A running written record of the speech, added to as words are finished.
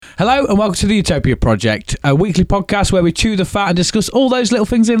Hello and welcome to the Utopia Project, a weekly podcast where we chew the fat and discuss all those little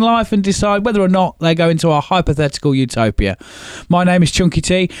things in life and decide whether or not they go into our hypothetical utopia. My name is Chunky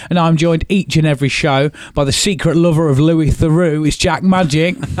T and I'm joined each and every show by the secret lover of Louis Theroux, it's Jack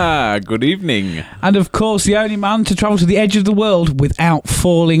Magic. Good evening. And of course the only man to travel to the edge of the world without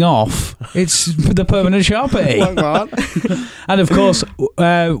falling off, it's the permanent Sharpie. And of course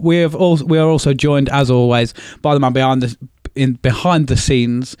we are also joined as always by the man behind the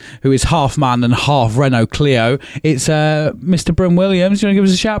scenes, who is half man and half Renault Clio. It's Mr. Bryn Williams. Do you want to give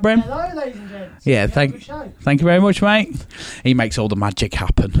us a shout, Bryn? Hello, ladies and gents. Yeah, thank you very much, mate. He makes all the magic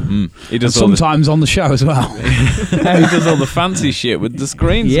happen. He does sometimes on the show as well. He does all the fancy shit with the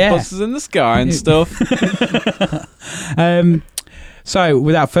screens, yeah, buses in the sky and stuff. So,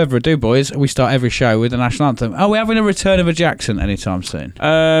 without further ado, boys, we start every show with the national anthem. Are we having a return of a Jackson anytime soon?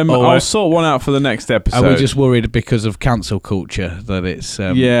 I'll sort one out for the next episode. Are we just worried because of cancel culture that it's...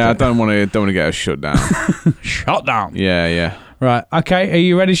 I don't want to get us shut down. Shut down? Yeah. Right, okay, are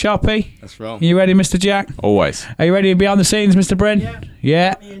you ready, Sharpie? That's wrong. Are you ready, Mr. Jack? Always. Are you ready behind the scenes, Mr. Bryn?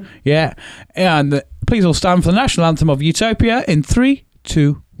 Yeah. And please all stand for the national anthem of Utopia in 3,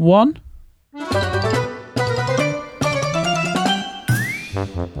 2, 1.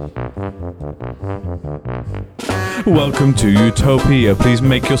 Welcome to Utopia. Please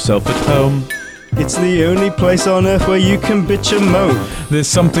make yourself at home. It's the only place on earth where you can bitch and moan. There's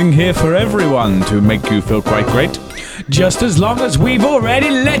something here for everyone to make you feel quite great. Just as long as we've already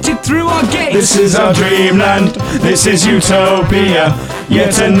let it through our gates. This is our dreamland. This is Utopia.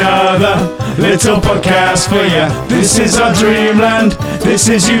 Yet another little podcast for ya. This is our dreamland. This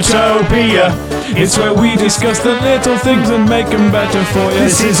is Utopia. It's where we discuss the little things and make them better for you.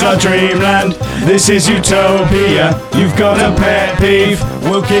 This is our dreamland. This is Utopia. You've got a pet peeve,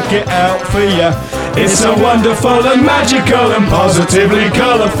 we'll kick it out for ya. It's so wonderful and magical and positively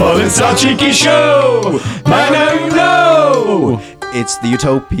colourful. It's our cheeky show. No. It's the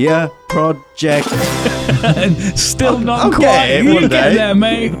Utopia Project. Still not I'll quite. get it one day. Get there,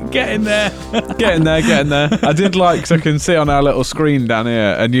 mate. Get in there. Getting there. I did because I can see on our little screen down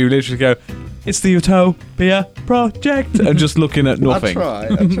here, and you literally go, "It's the Utopia Project," and just looking at nothing.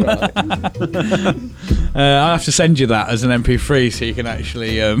 That's right. I'll have to send you that as an MP3 so you can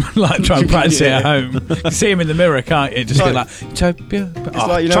actually try and practice it at home. You can see him in the mirror, can't you? Just be like, Utopia.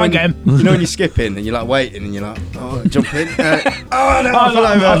 Try again. You know when you're skipping and you're like waiting and you're like, oh, jump in. I fell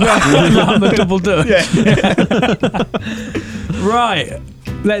over. I'm the double dutch. Yeah. Right.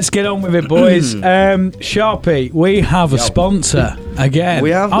 Let's get on with it, boys. Sharpie, we have a sponsor again. We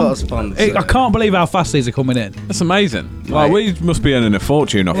have got a sponsor. I can't believe how fast these are coming in. That's amazing. Like, we must be earning a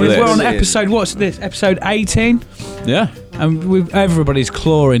fortune off of this. We're on episode, what's this? Episode 18? Yeah. And everybody's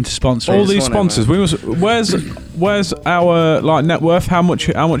clawing to sponsor all us. these sponsors. We must. Where's our net worth? How much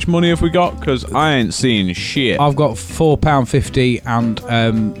money have we got? Because I ain't seen shit. I've got £4.50 and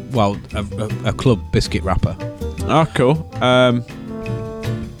a club biscuit wrapper. Oh, cool.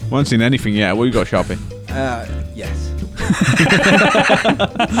 I haven't seen anything yet. What you got, Sharpie? Yes.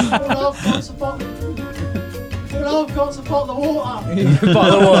 I've got to pot the water. Pot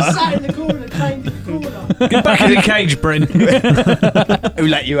the water. Sat in the corner, chained in the corner. Get back in the cage, Bryn. Who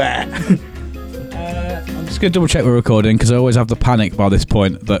let you out? I'm just going to double check we're recording because I always have the panic by this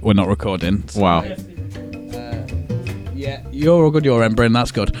point that we're not recording. Wow. Yeah, you're all good, your end, Bryn.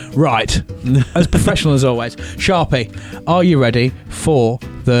 That's good. Right. As professional as always. Sharpie, are you ready for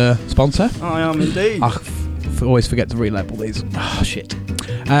the sponsor? I am indeed. I always forget to relabel these. Oh, shit.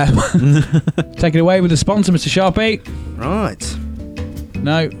 Take it away with the sponsor, Mr. Sharpie. Right.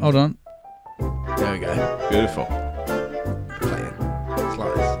 No, hold on. There we go. Beautiful. Playing. It's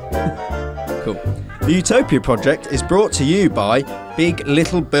like this. Cool. The Utopia Project is brought to you by Big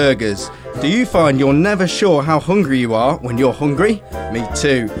Little Burgers. Do you find you're never sure how hungry you are when you're hungry? Me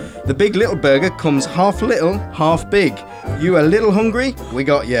too. The Big Little Burger comes half little, half big. You a little hungry? We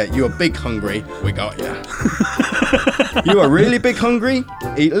got ya. You a big hungry? We got ya. You are really big hungry?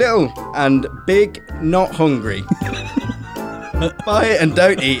 Eat little and big not hungry. Buy it and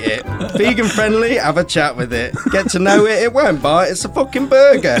don't eat it. Vegan friendly, have a chat with it. Get to know it, it won't bite. It's a fucking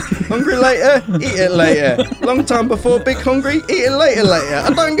burger. Hungry later, eat it later. Long time before big hungry, eat it later. I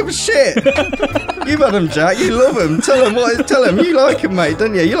don't give a shit. You've had them, Jack. You love them. Tell them you like them, mate,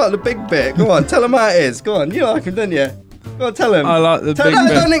 don't you? You like the big bit. Go on, tell them how it is. Go on, you like them, don't you? Go on, tell him. I like the big bit.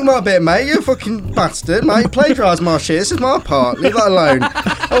 Don't nick my bit, mate. You fucking bastard, mate. Plagiarise my shit. This is my part. Leave that alone.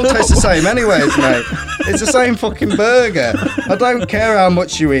 All tastes the same anyways, mate. It's the same fucking burger. I don't care how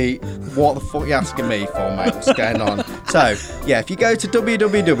much you eat. what the fuck are you asking me for, mate? What's going on? So, yeah, if you go to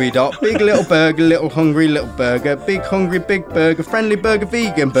www.biglittle big hungry big burger, friendly burger,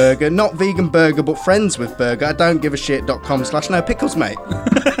 vegan burger, not vegan burger but friends with burger, I don't give a shit.com/no pickles, mate.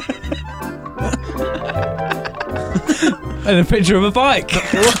 And a picture of a bike.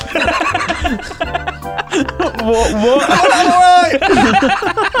 What?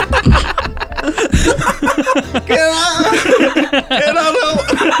 Get out!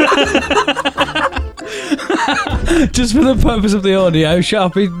 Just for the purpose of the audio,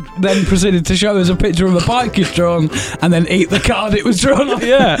 Sharpie then proceeded to show us a picture of a bike he's drawn and then eat the card it was drawn on.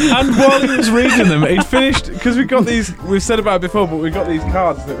 Yeah, and while he was reading them, he'd finished, because we've got these, we've said about it before, but we've got these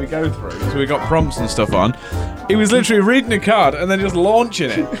cards that we go through, so we've got prompts and stuff on. He was literally reading a card and then just launching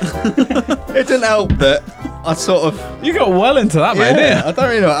it. It didn't help that I sort of... You got well into that, mate, didn't you? I don't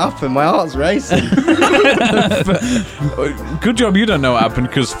really know what happened. My heart's racing. Good job you don't know what happened,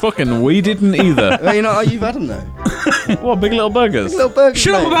 because fucking we didn't either. Well, you know, you've had them though. What, Big Little Burgers? Big Little Burgers,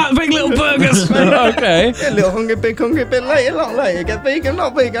 Shut up mate. about Big Little Burgers. Okay. Get a little hungry, bit later, not later. Get vegan,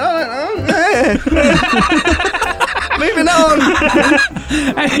 not vegan. I don't know. Moving on.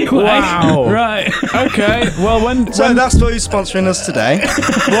 Anyway, Wow. right. Okay, well, So that's who's sponsoring us today.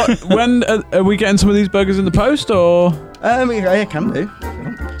 when are we getting some of these burgers in the post, or? Yeah, can do.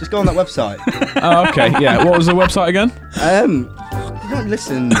 Just go on that website. Oh, okay, yeah. What was the website again? Don't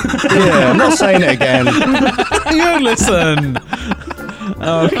listen. Yeah, I'm not saying it again. You listen.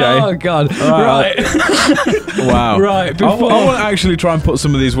 Okay. Oh, God. Right. Wow. Right, I before- want to actually try and put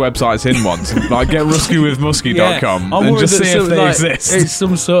some of these websites in once. Like, get ruskywithmusky.com I'm and worried just that see if they like, exist. It's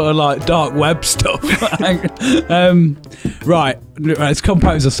some sort of like dark web stuff. Right, let's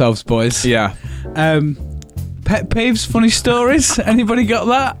compose ourselves, boys. Yeah. Pet peeves, funny stories. Anybody got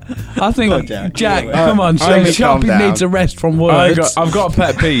that? I think on, Jack. Jack, Yeah, come on, let me calm Sharpie down. needs a rest from words. I've got a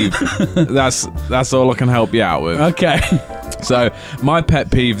pet peeve. That's all I can help you out with. Okay. So, my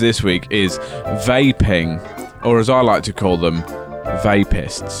pet peeve this week is vaping, or as I like to call them,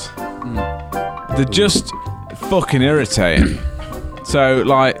 vapists. They're just fucking irritating. So,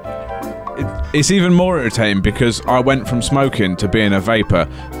 like, it's even more irritating because I went from smoking to being a vapor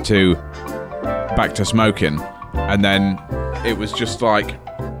to back to smoking, and then it was just like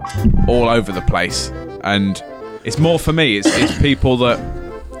all over the place. And it's more for me, it's people that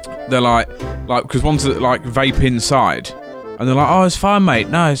they're like because ones that like vape inside. And they're like, oh, it's fine, mate.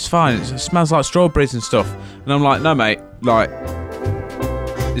 No, it's fine. It smells like strawberries and stuff. And I'm like, no, mate. Like,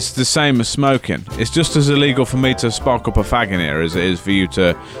 it's the same as smoking. It's just as illegal for me to spark up a fag in here as it is for you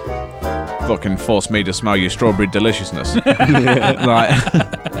to fucking force me to smell your strawberry deliciousness. Like,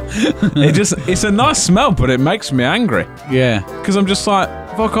 it's a nice smell, but it makes me angry. Yeah. Because I'm just like,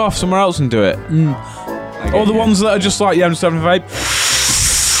 fuck off somewhere else and do it. Or the ones that are just like, yeah, I'm just having a vape.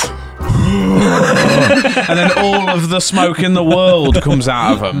 And then all of the smoke in the world comes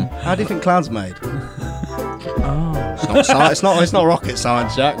out of them. How do you think cloud's made? It's not rocket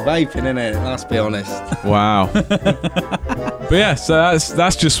science, Jack. Vaping, innit? Let's be honest. Wow. But yeah, so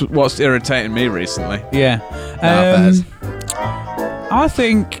that's just what's irritating me recently. Yeah. Fairs. I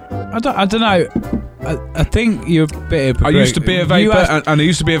think I don't know. I think you're a bit of I used to be a vapor, and I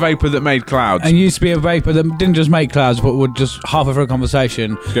used to be a vapor that made clouds. And you used to be a vapor that didn't just make clouds, but would just halfway through a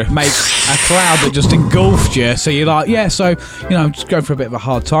conversation make a cloud that just engulfed you. So you're like, yeah, so I'm just going for a bit of a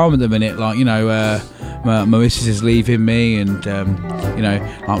hard time at the minute. Like, my missus is leaving me, and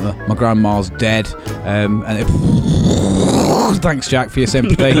like my grandma's dead. And thanks, Jack, for your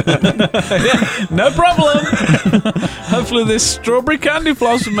sympathy. No problem. Hopefully, this strawberry candy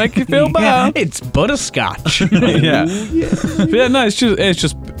floss will make you feel better. Yeah, it's butterscotch. Yeah. But yeah, no, it's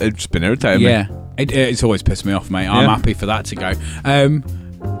just been irritating me. Yeah, it's always pissed me off, mate. I'm happy for that to go.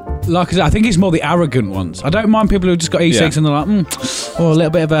 Like I said, I think it's more the arrogant ones. I don't mind people who just got e-cigs and they're like, a little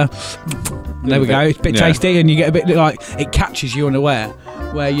bit of a. There we go. It's a bit tasty, and you get a bit like it catches you unaware,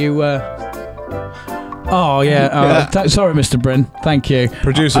 where you. Oh yeah. Sorry, Mr. Bryn. Thank you.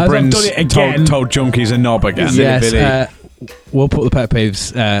 Producer Bryn's told junkies a knob again. Yes. We'll put the pet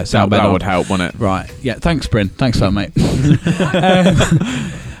peeves sound that would help, wouldn't it? Right. Yeah. Thanks, Bryn. Thanks for that, mate.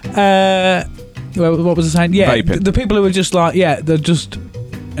 What was I saying? Yeah. Vaping. The people who are just like, they're just,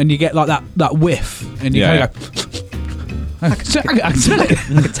 and you get like that whiff, and you kind of go. I can smell it. I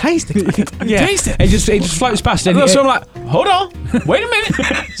can taste it. I can taste it. It just floats past. And so I'm like, hold on, wait a minute,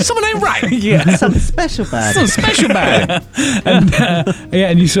 something ain't right. Yeah, something special bad. Something special bad.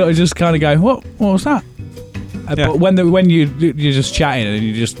 And you sort of just kind of go, what was that? But when you're just chatting and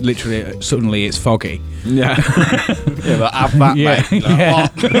you just literally suddenly it's foggy. Yeah. Yeah, but have that, mate. Yeah.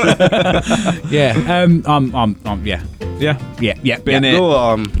 Yeah. Yeah. Yeah. Been it. Go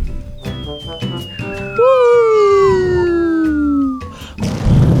on.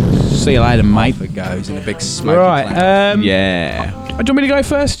 See you later, mate. Off it goes in a big smoky Right. Yeah. Do you want me to go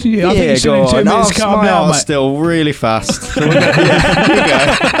first? I think you should go in 2 on. minutes. I'll Calm down, mate. still really fast. So you go.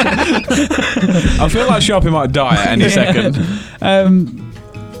 I feel like Sharpie might die at any second.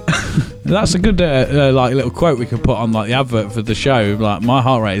 That's a good like little quote we could put on like the advert for the show. Like, my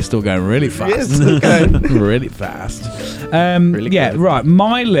heart rate is still going really fast. It's still going. Really fast. Really yeah, good. right.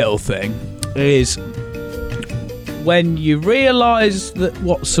 My little thing is when you realise that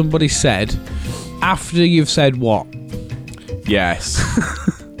what somebody said after you've said what. Yes.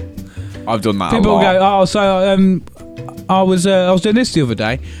 I've done that People a lot. go, oh, so I was doing this the other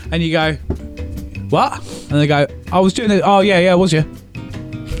day, and you go, what? And they go, I was doing it. Oh yeah, was you?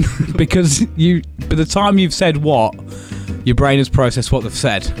 Because by the time you've said what, your brain has processed what they've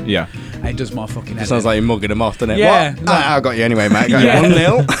said. Yeah. And it does my fucking head. It sounds like you're mugging them off, doesn't it? Yeah. What? I got you anyway, mate. Go Yeah.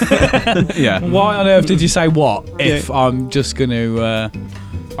 1-0. Yeah. Why on earth did you say what if I'm just going to...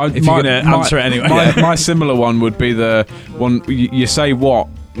 if you're going to answer it anyway. My similar one would be the one you say what,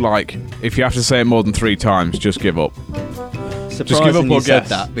 like, if you have to say it more than 3 times, just give up. Just give up or you said guess.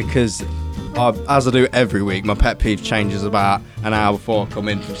 that because, as I do every week, my pet peeve changes about an hour before I come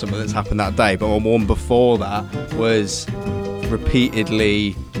in from something that's happened that day. But one before that was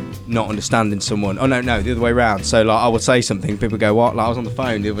repeatedly not understanding someone. Oh no, the other way around. So like, I would say something, people go, what? Like, I was on the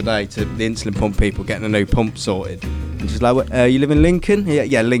phone the other day to the insulin pump people getting a new pump sorted, and she's like, you live in Lincoln?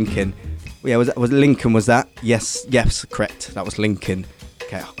 Yeah, Lincoln. Yeah, was Lincoln? Was that? Yes, correct. That was Lincoln.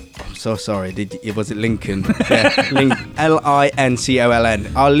 Okay, I'm so sorry. Was it Lincoln? Yeah, Lincoln.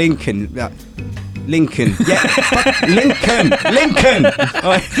 Oh, Lincoln. Lincoln. Yeah, Lincoln.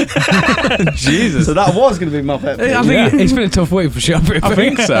 Jesus. So that was going to be my pet peeve. I think it's been a tough week for Sharpie. I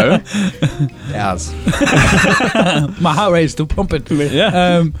think so. It has. My heart rate is still pumping.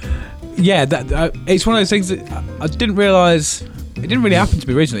 Yeah. It's one of those things that I didn't realise. It didn't really happen to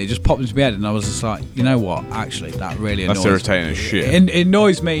me originally. It just popped into my head, and I was just like, you know what? Actually, that really annoys me. That's irritating as shit. It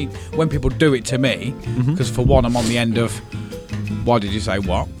annoys me when people do it to me, because for one, I'm on the end of, why did you say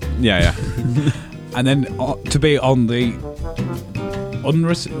what? Yeah. And then to be on the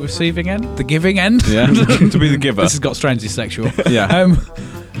receiving end, the giving end. Yeah. To be the giver. This has got strangely sexual. Yeah.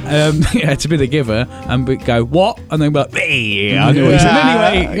 To be the giver and go what, and then be like, hey, I know what you said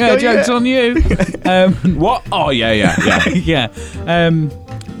anyway. Yeah, joke's on you. What? Oh yeah. Yeah.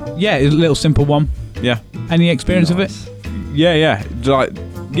 A little simple one. Yeah. Any experience of it? Yeah. Like,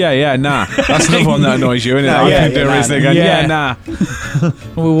 yeah, nah. That's another one that annoys you, isn't it? No, I keep doing this thing going, yeah. nah.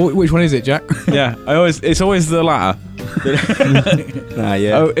 Well, which one is it, Jack? Yeah. It's always the latter. Nah,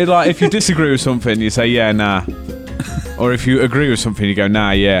 yeah. Oh, like if you disagree with something, you say yeah, nah. Or if you agree with something, you go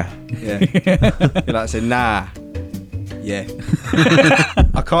nah, yeah. Yeah. You like to say, nah. Yeah.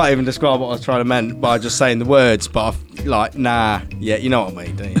 I can't even describe what I was trying to mean by just saying the words, but like, nah. Yeah, you know what I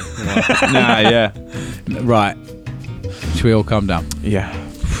mean, don't you? Nah, yeah. Right. Should we all calm down? Yeah.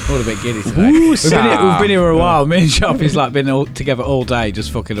 All a bit giddy today. Ooh, We've been here a while. Me and Sharpie's like been all together all day,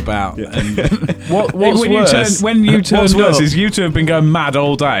 just fucking about. Yeah. And What's when worse? you turned What's worse up, is you two have been going mad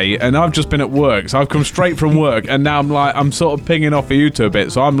all day, and I've just been at work. So I've come straight from work, and now I'm sort of pinging off of you two a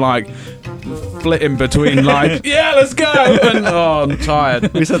bit. So I'm like flitting between like, yeah, let's go, and I'm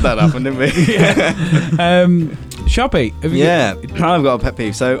tired. We said that happened, didn't we? Sharpie, have you Yeah. I've got a pet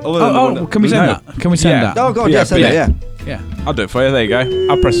peeve. So, other than the one can we send No. that? Can we send Yeah. that? Oh, God, Yeah, yeah, send but it, yeah. yeah. Yeah. I'll do it for you. There you go.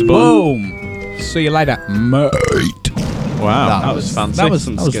 I'll press the button. Boom. See you later, mate. Wow, That was fancy. that was-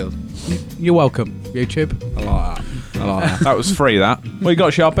 some that was- skill. You're welcome, YouTube. I like that. That was free. That. What you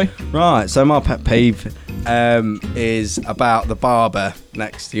got, Sharpie? Right, so my pet peeve is about the barber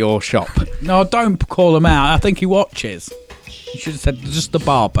next to your shop. No, don't call him out. I think he watches. You should have said just the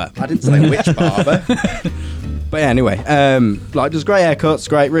barber. I didn't say which barber. But yeah, anyway, like, does great haircuts,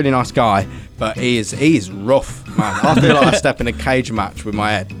 great, really nice guy, but he's rough, man. I feel like I step in a cage match with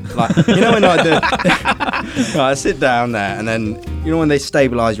my head. Like, you know when like right, I sit down there, and then you know when they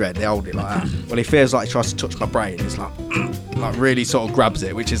stabilise your head, they hold it like that. Well, he feels like he tries to touch my brain. It's like really sort of grabs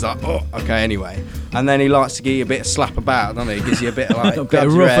it, which is like, oh, okay, anyway. And then he likes to give you a bit of slap about, doesn't he? He gives you a bit of like A bit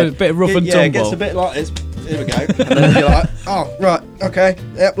of rough and tumble. Yeah, it gets a bit like this. Here we go. And then you're like, oh, right, okay,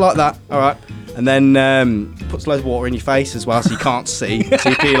 yep, like that, all right. And then puts loads of water in your face as well, so you can't see. So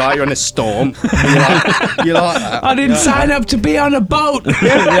you feel like you're in a storm. And you like that. I didn't sign up to be on a boat.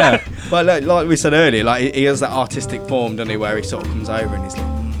 Yeah. But like we said earlier, like he has that artistic form, doesn't he, where he sort of comes over and he's like,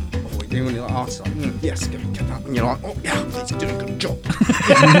 what are you doing? And you're like, artist, like, yes, get that. And you're like, oh yeah, he's doing a good job. Like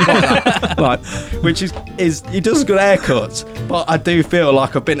that. Like, which is he does good haircuts, but I do feel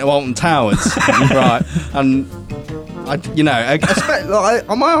like I've been to Alton Towers, right? And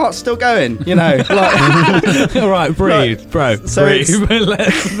my heart's still going. Like, all right, breathe, bro. so Breathe.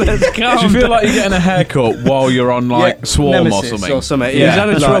 let's calm. Do you feel like you're getting a haircut while you're on Swarm Nemesis or something? He's had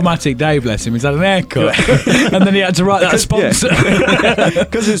a traumatic day, bless him. He's had an haircut, and then he had to write that sponsor.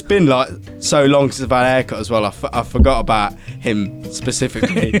 Because it's been like so long since I've had a haircut as well. I forgot about him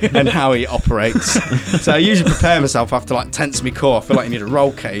specifically and how he operates. So I usually prepare myself after like tense me core. I feel like you need a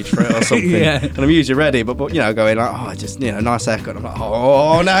roll cage for it or something. Yeah. And I'm usually ready, but going like, just nice haircut. I'm like,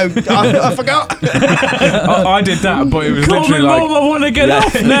 oh no, I forgot. I did that, but it was Call literally me like, Mom, I want to get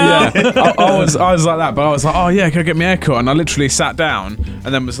off now. Yeah. I was like that, but I was like, oh yeah, can I get my haircut? And I literally sat down,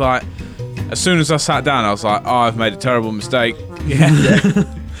 and then was like, as soon as I sat down, I was like, oh, I've made a terrible mistake. Yeah.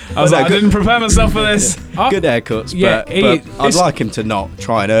 I was like, I didn't prepare myself for this. Good haircuts, Yeah, but I'd like him to not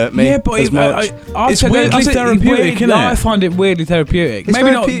try and hurt me. Yeah, but as much. It's weirdly therapeutic, isn't it? I find it weirdly therapeutic. It's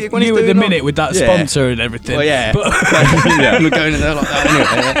Maybe therapeutic not when he's you at the doing minute with that Yeah. sponsor and everything. Well, yeah. But I'm going in there like that anyway.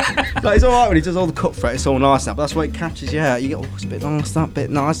 Yeah. Like, it's alright when he does all the cut threat, it's all nice now, but that's where it catches you out. You get, it's a bit nice, that bit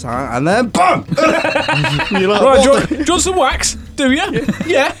nice, and then BAM! You're like, Right, do you want some wax? Do you?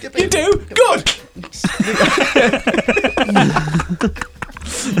 Yeah, you do. Good.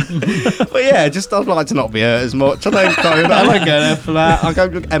 But yeah, just I'd like to not be hurt as much. I don't go there for that. I go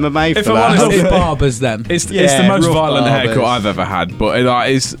look MMA If for I'm that. honest, it's barbers then. It's the Yeah, most rough violent barbers. haircut I've ever had, but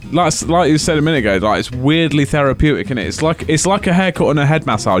it's like you said a minute ago, like it's weirdly therapeutic, isn't it? It's like a haircut and a head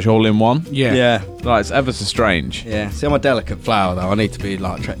massage all in one. Yeah. Like it's ever so strange. Yeah, see, I'm a delicate flower though. I need to be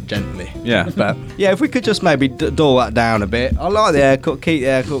like treated gently. Yeah. But yeah, if we could just maybe dull that down a bit. I like the haircut, keep the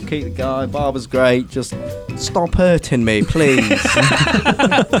haircut, keep the guy. Barber's great. Just stop hurting me, please.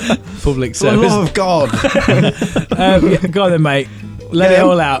 Public For the service. love of God. Go on then, mate. Let Yeah. it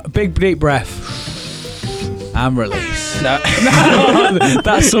all out. Big deep breath. And release. No.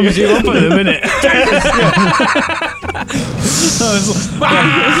 That sums you up in a minute.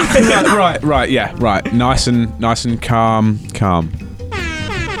 right, yeah, right. Nice and calm. I'll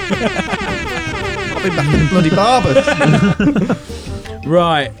be back in the bloody barbers.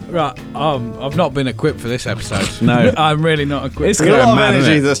 Right. I've not been equipped for this episode. No. I'm really not equipped. It's for There's a it. lot of mad,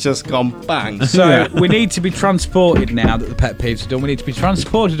 isn't energy it? that's just gone bang. So we need to be transported now that the pet peeves are done. We need to be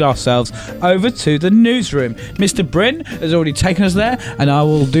transported ourselves over to the newsroom. Mr. Bryn has already taken us there, and I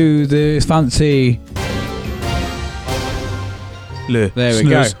will do the fancy. There we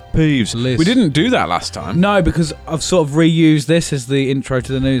go. Peeves. Liz. We didn't do that last time. No, because I've sort of reused this as the intro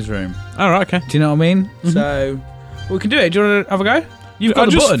to the newsroom. All right, okay. Do you know what I mean? So we can do it. Do you want to have a go? You've got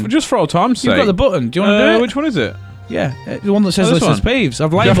the button. Just for old time's sake. You've got the button. Do you want to do it? Which one is it? Yeah, the one that says Oh, this listeners' one? peeves. I've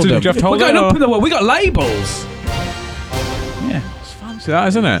Do you have labelled to- them. do you have to hold We're going it, up or- in the world. We got labels. Yeah, See that,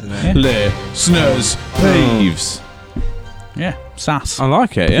 isn't it? Yeah. Listeners' peeves. yeah, sass. I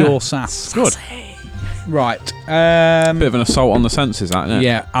like it, yeah. Pure sass. Good. Right. Bit of an assault on the senses, that, isn't it?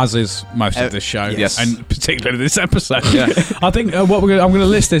 Yeah, as is most of this show. yes. And particularly this episode. Yeah. I think I'm going to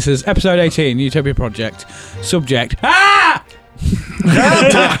list this as episode 18, Utopia Project. Subject. Ah!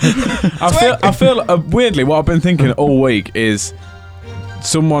 I feel weirdly what I've been thinking all week is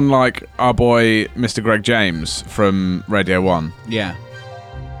someone like our boy Mr. Greg James from Radio 1. Yeah.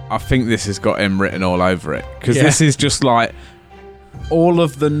 I think this has got him written all over it because Yeah. this is just like all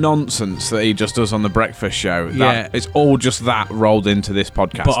of the nonsense that he just does on the breakfast show. Yeah. It's all just that rolled into this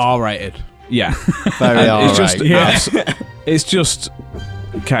podcast. But R-rated. yeah, Very And it's just Yeah. it's just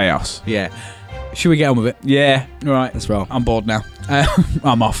chaos. Yeah. Should we get on with it? Yeah, Right. Let's roll. I'm bored now.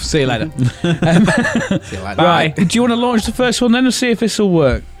 I'm off. See you later. See you later. Right. Do you want to launch the first one then and see if this will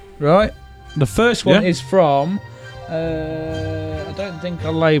work? Right. The first one Yeah. is from. I don't think I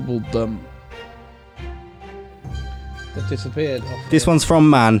labelled them. They've disappeared. Off This one's from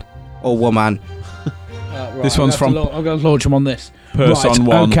man or woman. right, this one's from- I'm going to launch them on this. person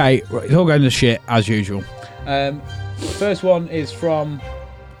Right, one. Okay. Right, it's all going to shit as usual. First one is from.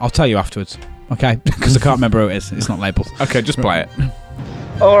 I'll tell you afterwards. Okay, because I can't remember who it is. It's not labelled. Okay, just play it.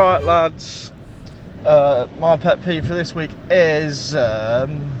 All right, lads. My pet peeve for this week is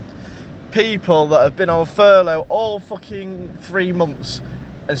people that have been on furlough all fucking 3 months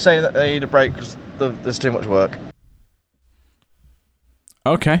and saying that they need a break because there's too much work.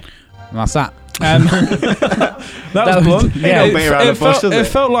 Okay. And that's that. That was blunt. Yeah. Don't beat around the bush, does it it?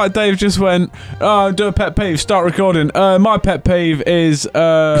 felt like Dave just went, oh, do a pet peeve, start recording. My pet peeve is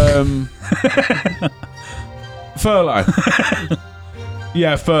furlough.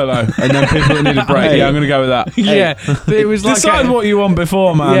 Yeah, furlough. And then people that need a break. Yeah, I'm going to go with that. Yeah, it was like Decide what you want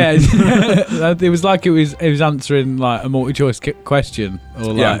before, man. Yeah, it was like it was answering like a multi-choice question,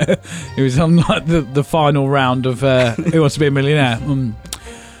 or like it was on like the final round of Who Wants to Be a Millionaire.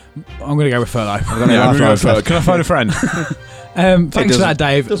 I'm going to go with furlough. I'm gonna go furlough. Can I phone a friend? Thanks for that,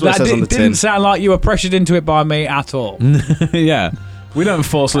 Dave. That didn't sound like you were pressured into it by me at all. Yeah. We don't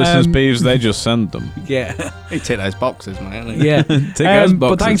force listeners' beeves, they just send them. Yeah. He tick those boxes, mate. Yeah. Tick those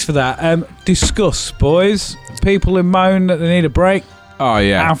boxes. But thanks for that. Discuss, boys. People who moan that they need a break Oh,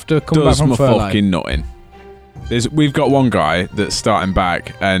 yeah. after coming back from furlough. Fucking nutting. We've got one guy that's starting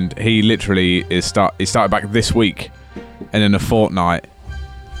back, and he literally he started back this week, and in a fortnight,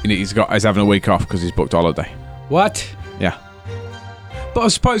 he's having a week off because he's booked a holiday. What? Yeah. But I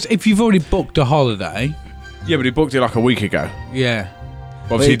suppose if you've already booked a holiday... Yeah, but he booked it like a week ago. Yeah.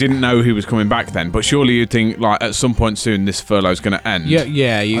 Obviously, he didn't know he was coming back then, but surely you'd think, like, at some point soon, this furlough's going to end.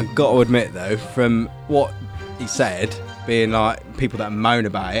 Yeah. I've got to admit, though, from what he said, being like people that moan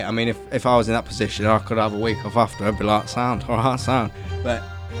about it, I mean, if I was in that position, I could have a week off after, I'd be like, sound. But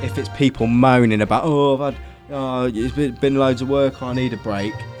if it's people moaning about, it's been loads of work, I need a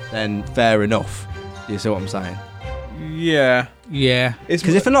break, then fair enough. Do you see what I'm saying? Yeah. Yeah.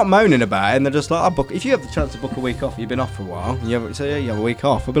 Because if they're not moaning about it and they're just like, if you have the chance to book a week off, you've been off for a while, and you have a week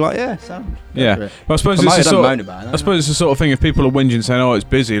off, I'll be like, yeah, sound. Yeah. Well, I suppose it's the sort of thing, if people are whinging saying, oh, it's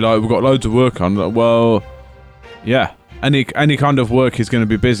busy, like, we've got loads of work on, like, well, yeah. Any kind of work is going to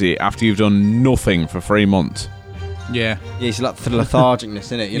be busy after you've done nothing for 3 months. Yeah. Yeah, it's like the lethargicness,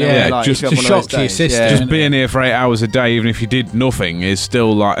 isn't it? You know, yeah, like just to shock to your system. Just being here for 8 hours a day, even if you did nothing, is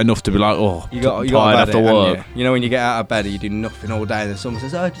still like enough to be like, oh, you got tired after work. You know, when you get out of bed and you do nothing all day, and then someone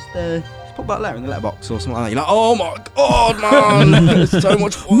says, oh, just put that letter in the letterbox or something like that. You're like, oh my god, man, it's so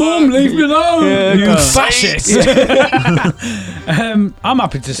much fun. Mum, leave me alone, yeah, you fascist. I'm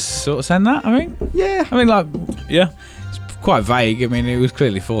happy to sort of send that, I think. Yeah. I mean, like, yeah. It's quite vague. I mean, it was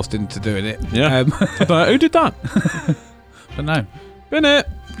clearly forced into doing it. Yeah. I thought, who did that? But no. Bin it.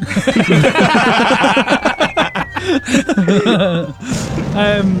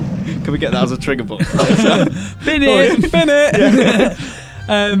 Can we get that as a trigger box? Bin it.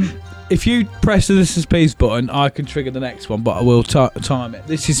 If you press the This Is Peace button, I can trigger the next one, but I will time it.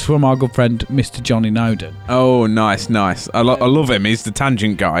 This is from our good friend, Mr. Johnny Noden. Oh, nice. I love him. He's the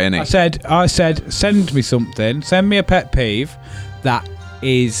tangent guy, isn't he? I said, send me something. Send me a pet peeve that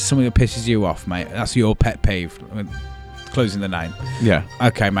is something that pisses you off, mate. That's your pet peeve. I mean, closing the name. Yeah.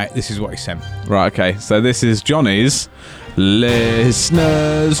 Okay, mate. This is what he sent. Right. Okay. So this is Johnny's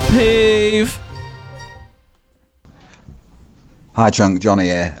listener's peeve. Hi Chunk, Johnny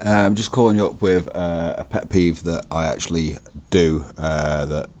here. I'm just calling you up with a pet peeve that I actually do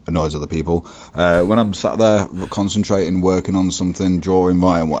that annoys other people. When I'm sat there concentrating, working on something, drawing,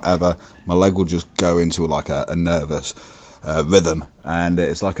 writing, whatever, my leg will just go into like a nervous rhythm, and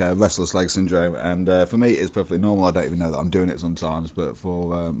it's like a restless leg syndrome. And for me, it's perfectly normal. I don't even know that I'm doing it sometimes, but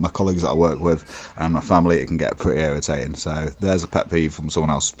for my colleagues that I work with and my family, it can get pretty irritating. So there's a pet peeve from someone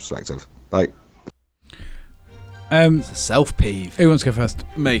else's perspective. Bye. It's a self peeve. Who wants to go first?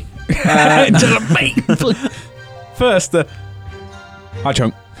 Me. Me. First, hi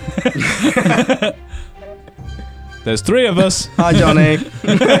Chunk. There's 3 of us. Hi Johnny.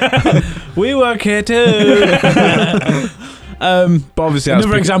 We work here too. But obviously,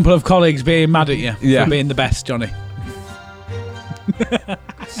 another example of colleagues being mad at you for being the best, Johnny.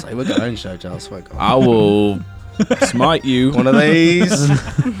 Say we've got our own show, Giles. I will smite you. One of these.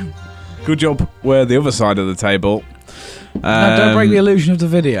 Good job. We're the other side of the table. No, don't break the illusion of the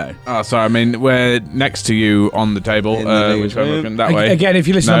video. Oh, sorry. I mean, we're next to you on the table. Which I'm looking that way. Again, if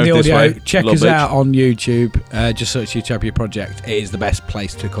you listen on the audio, way, check us out on YouTube. Just search Utopia Project. It is the best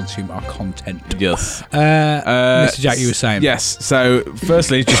place to consume our content. Yes. Mr. Jack, you were saying. Yes. So,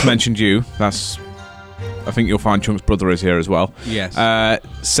 firstly, just mentioned you. I think you'll find Chunk's brother is here as well. Yes.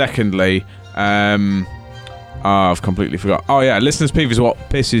 Secondly, I've completely forgot. Oh yeah, listeners' peeve is what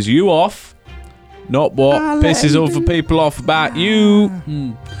pisses you off, not what pisses other people off about you.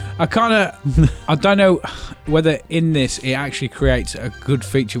 I don't know whether in this it actually creates a good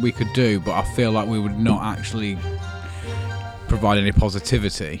feature we could do, but I feel like we would not actually provide any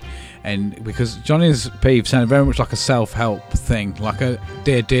positivity. And because Johnny's peeve sounded very much like a self-help thing, like a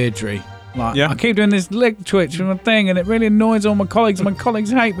Dear Deirdre. Like, I keep doing this leg twitch and thing, and it really annoys all my colleagues. My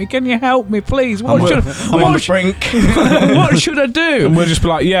colleagues hate me. Can you help me, please? I'm on the brink. What should I do? And we'll just be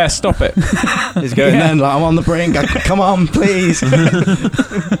like, yeah, stop it. He's going then, like, I'm on the brink. Come on, please.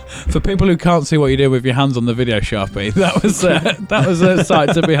 For people who can't see what you do with your hands on the video, Sharpie, that was a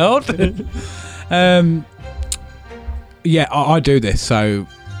sight to behold. I do this, so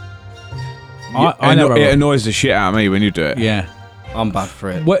I know it annoys the shit out of me when you do it. Yeah. I'm bad for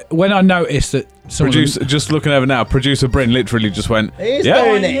it. When I noticed that just looking over now, producer Bryn literally just went, He's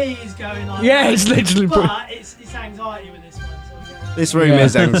going like yeah, it's literally. But it's anxiety with this one. So This room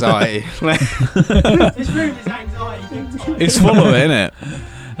is anxiety. This room is anxiety. Big time. It's full of it, isn't it?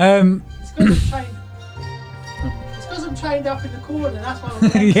 It's because I'm chained up in the corner. That's why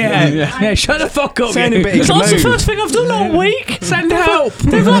I'm Yeah, shut the fuck up. Saying a bit It's of not the mood. first thing I've done all week. Send help.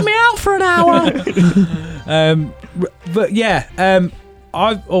 They've let me out for an hour. But yeah,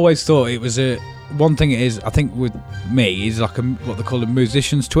 I've always thought it was one thing. It is, I think, with me is like what they call a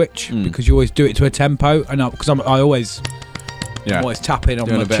musician's twitch, because you always do it to a tempo, and because I always tapping on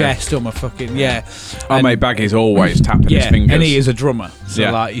Doing my a bit. chest or my fucking Our mate Baggy's always tapping his fingers. and he is a drummer, so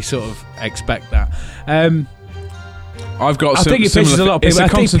Yeah. like you sort of expect that. I've got. I think it pisses a lot of people. I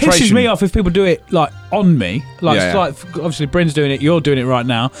think it pisses concentration. me off if people do it like on me. Like, Yeah, it's yeah. like obviously Bryn's doing it, you're doing it right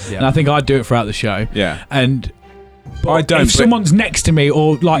now, and I think I do it throughout the show. Yeah. And I don't. if but- someone's next to me,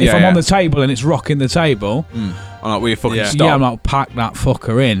 or like if Yeah, I'm on yeah. the table and it's rocking the table, I'm like, will you fucking Yeah. stop? yeah, I'm like, pack that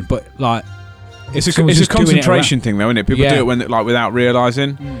fucker in. But like, It's if a someone's just doing it concentration thing, though, isn't it? People Yeah. do it when, like, without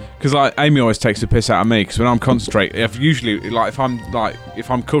realizing. Because like Amy always takes the piss out of me. Because when I'm concentrating, if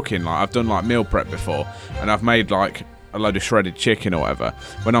I'm cooking, like I've done like meal prep before, and I've made like a load of shredded chicken or whatever.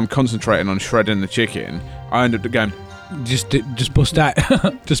 When I'm concentrating on shredding the chicken, I end up going, just bust out,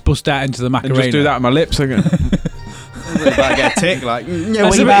 just bust out into the and macarena. just do that with my lips. I go, About to get a tick, like, yeah,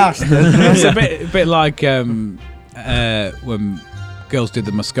 That's we a bastard. It's a bit like when girls did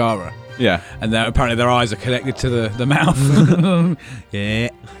the mascara. yeah. And apparently their eyes are connected to the mouth. Yeah.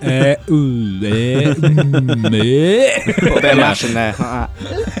 Put a bit of mash in there. Like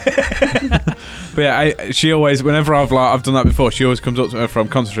that. But yeah, she always, whenever I've done that before, she always comes up to me from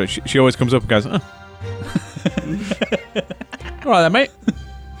concentrating. She always comes up and goes, oh. All right then, mate.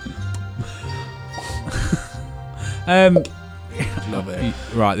 Love it.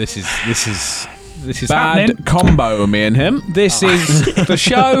 Right, this is Bad happening. combo, me and him. This is the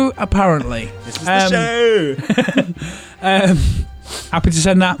show, apparently. This is the show. Happy to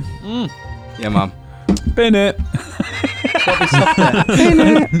send that. Yeah, mum. Bin it.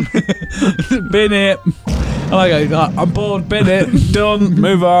 Bin it. I go, I'm bored, bin it. Done.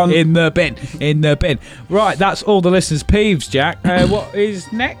 Move on. In the bin. Right, that's all the listeners' peeves, Jack. What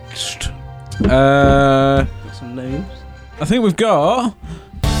is next? Some news. I think we've got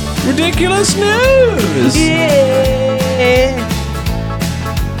ridiculous news.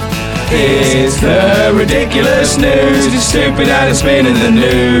 It's the ridiculous news. It's stupid and it's been in the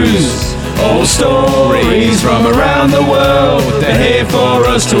news. All stories from around the world. They're here for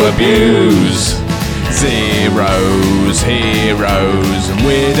us to abuse. Zeros, heroes, and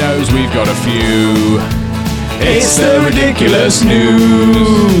weirdos. We've got a few. It's the ridiculous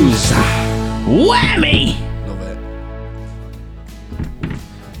news. Whammy! Love it.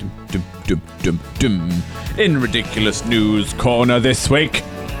 In ridiculous news corner this week,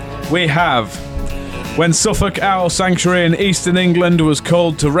 we have when Suffolk Owl Sanctuary in Eastern England was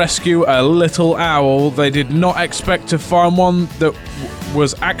called to rescue a little owl, they did not expect to find one that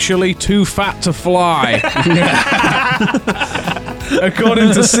was actually too fat to fly.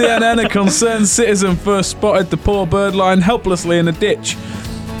 According to CNN, a concerned citizen first spotted the poor bird lying helplessly in a ditch.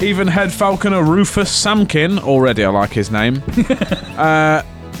 Even head falconer Rufus Samkin, already I like his name,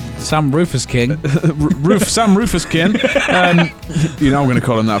 Sam Rufus King. Sam Rufuskin, you know I'm going to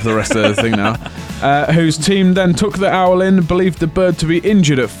call him that for the rest of the thing now, whose team then took the owl in, believed the bird to be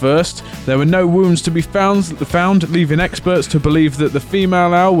injured at first. There were no wounds to be found, leaving experts to believe that the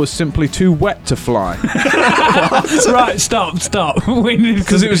female owl was simply too wet to fly. Right, stop.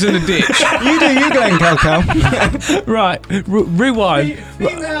 Because it was in a ditch. You do you, Glenn Coco. Right, rewind.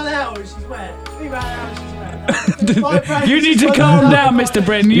 Female owl, she's wet. Female owl, she's wet. You need to calm down, Mr.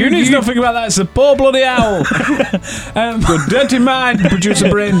 Bryn. You need to think about that. It's a poor bloody owl. Good dirty mind, producer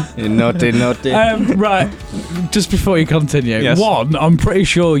Bryn. Naughty. Right, just before you continue. Yes. One, I'm pretty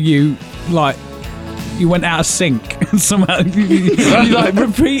sure you went out of sync somehow. You like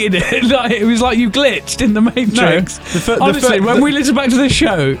repeated it. Like, it was like you glitched in the Matrix. Honestly, when we listen back to the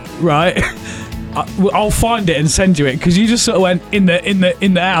show, right, I'll find it and send you it because you just sort of went in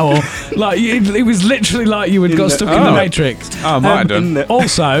the owl. Like it was literally like you had got stuck in the Matrix. Oh, I might have done.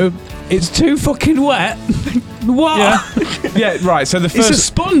 Also, it's too fucking wet. What? Yeah, right. So the It's first. a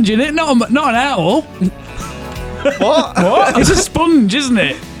sponge, isn't it? Not an owl. What? It's a sponge, isn't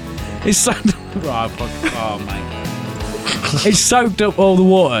it? It's so right. Oh mate. It's soaked up all the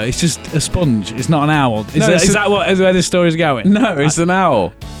water. It's just a sponge. It's not an owl. Is that where this story's going? No, it's an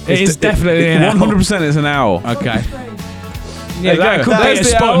owl. It is definitely an owl. 100% it's an owl. Okay. There Yeah, that you could go. be a There's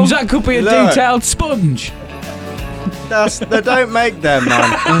the sponge. owl. That could be a Look. detailed sponge. They don't make them,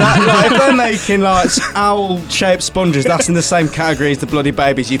 man. If they're making like owl-shaped sponges, that's in the same category as the bloody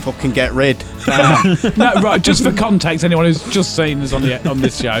babies you fucking get rid. No, right. Just for context, anyone who's just seen us on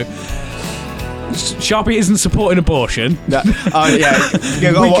this show, Sharpie isn't supporting abortion. No. Oh yeah.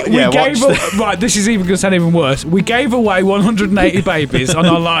 Right, this is even going to sound even worse. We gave away 180 babies on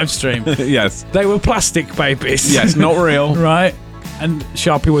our live stream. Yes. They were plastic babies. Yes, not real. Right? And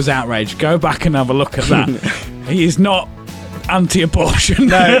Sharpie was outraged. Go back and have a look at that. He is not anti-abortion.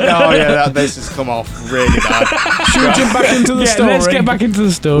 This has come off really bad. Should we jump back into the story? Let's get back into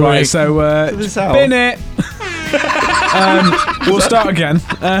the story. Right, so spin it. We'll start again.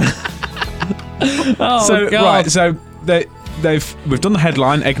 So we've done the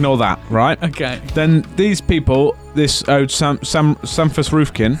headline. Ignore that, right? Okay. Then these people, this Samfus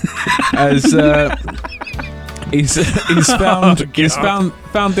Roofkin, has he's found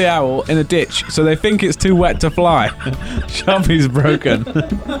the owl in a ditch. So they think it's too wet to fly. Sharpie's broken. Right,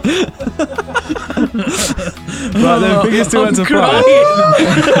 they think it's too wet to fly.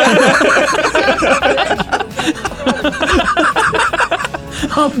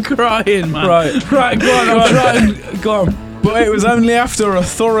 I'm crying, man. Right, Go on. But it was only after a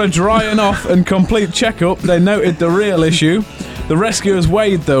thorough drying off and complete checkup they noted the real issue. The rescuers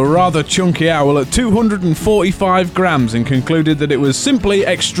weighed the rather chunky owl at 245 grams and concluded that it was simply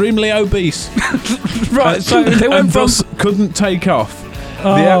extremely obese. Right, so they went and from... thus couldn't take off.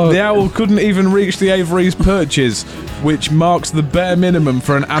 Oh. The owl couldn't even reach the Avery's perches, which marks the bare minimum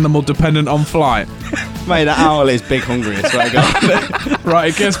for an animal dependent on flight. Mate, that owl is big hungry, I swear to God.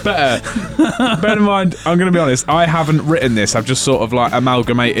 Right, it gets better. Bear in mind, I'm going to be honest, I haven't written this, I've just sort of like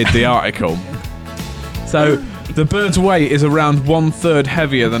amalgamated the article. So, the bird's weight is around 1/3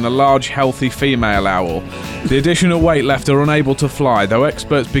 heavier than a large, healthy female owl. The additional weight left her unable to fly, though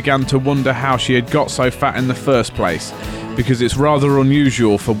experts began to wonder how she had got so fat in the first place. Because it's rather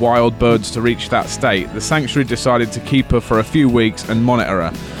unusual for wild birds to reach that state, the sanctuary decided to keep her for a few weeks and monitor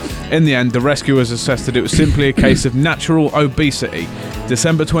her. In the end, the rescuers assessed that it was simply a case of natural obesity.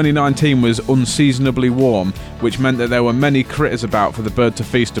 December 2019 was unseasonably warm, which meant that there were many critters about for the bird to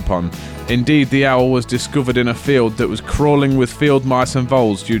feast upon. Indeed, the owl was discovered in a field that was crawling with field mice and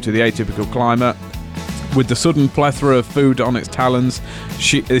voles due to the atypical climate. With the sudden plethora of food on its talons,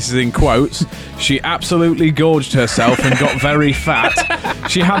 this is in quotes, she absolutely gorged herself and got very fat.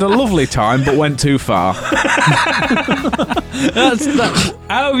 She had a lovely time, but went too far.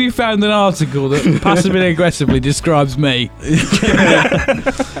 How have you found an article that passively and aggressively describes me?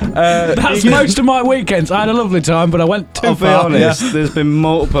 That's most of my weekends. I had a lovely time, but I went too far. I'll be honest, there's been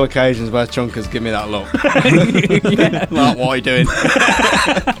multiple occasions where Chunkers give me that look. Like, what are you doing?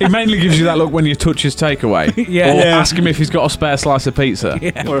 He mainly gives you that look when you touch his takeaway. Yeah. Or ask him if he's got a spare slice of pizza.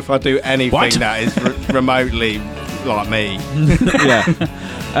 Yeah. Or if I do anything that is remotely like me. Yeah.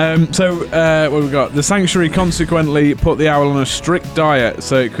 What we got? The sanctuary consequently put the owl on a strict diet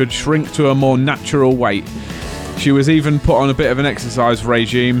so it could shrink to a more natural weight. She was even put on a bit of an exercise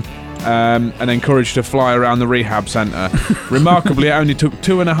regime and encouraged to fly around the rehab centre. Remarkably, it only took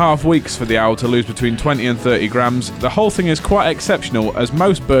 2.5 weeks for the owl to lose between 20 and 30 grams. The whole thing is quite exceptional, as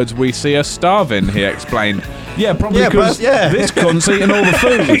most birds we see are starving, he explained. Yeah, probably because this cunt's eating all the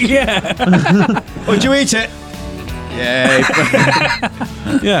food. Yeah. Would you eat it? Yeah.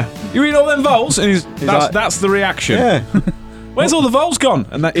 Yeah. You eat all them voles? And that's the reaction. Yeah. Where's all the voles gone?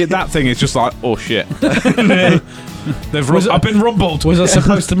 And that thing is just like, oh shit. I've been rumbled. Was I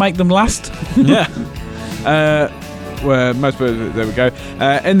supposed to make them last? Yeah. Where most birds, there we go.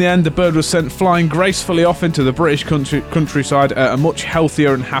 In the end, the bird was sent flying gracefully off into the British countryside at a much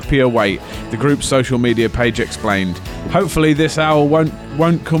healthier and happier weight, the group's social media page explained. Hopefully this owl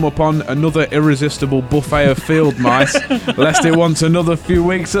won't come upon another irresistible buffet of field mice, lest it wants another few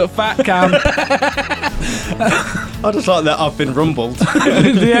weeks at fat camp. I just like that I've been rumbled.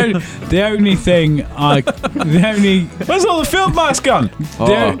 the only thing Where's all the field mice gone?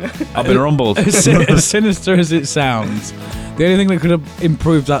 I've been rumbled. As sinister as it sounds, the only thing that could have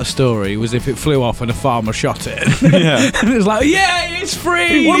improved that story was if it flew off and a farmer shot it. Yeah. And it was like, yeah, it's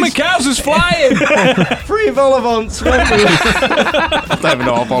free. One of my cows is flying. Free volivants. I don't even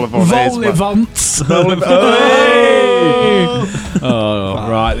know what volivant is. Volivants. Oh,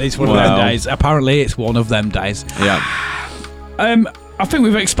 right. It's one of them days. Apparently, it's one of them days. Yeah. I think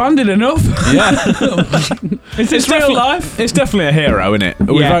we've expanded enough. Yeah. Is this real life? It's definitely a hero, isn't it?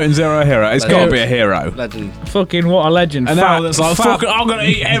 We're voting Zero a hero. It's got to be a hero. Legend. Fucking what a legend. And now it's like, fuck it, I'm going to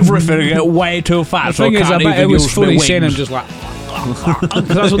eat everything and get way too fat. The thing is, I bet it was fully sin and just like... Because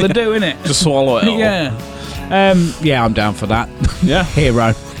that's what they do, innit? Just swallow it all. Yeah. I'm down for that. Yeah.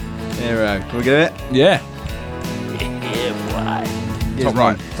 Hero. Can we get it? Yeah. Top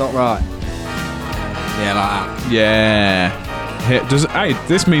right. Top right. Yeah, like that. Yeah. Hey,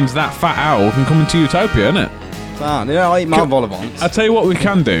 this means that fat owl can come into Utopia, isn't it? Fine. You know, I eat my vol once. I'll tell you what we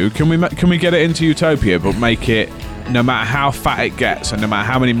can do. Can we get it into Utopia, but make it no matter how fat it gets and no matter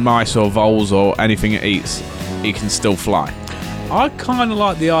how many mice or voles or anything it eats, it can still fly. I kind of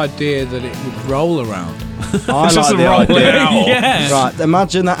like the idea that it would roll around. I It's just like the a rolling idea. owl. Yeah. Right,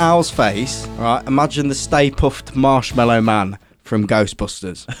 imagine the owl's face. Right, imagine the Stay Puffed Marshmallow Man from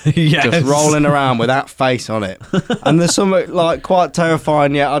Ghostbusters. Yes. Just rolling around with that face on it. And there's something like quite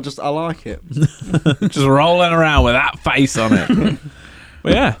terrifying, yet I like it. Just rolling around with that face on it.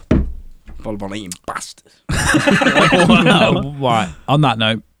 Well, yeah. Volleyball eating bastards. Wow. Right. On that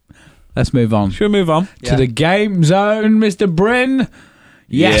note, let's move on. Should we move on? To the game zone, Mr. Bryn.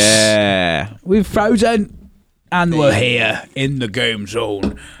 Yes. Yeah. We've frozen and we're here in the game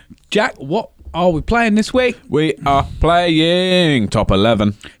zone. Jack, what are we playing this week? We are playing Top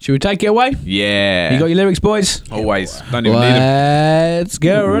 11. Should we take it away? Yeah. You got your lyrics, boys? Always. Don't even need them. Let's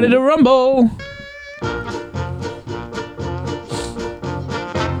get ready to rumble.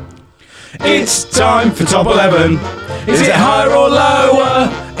 It's time for Top 11. Is it higher or lower?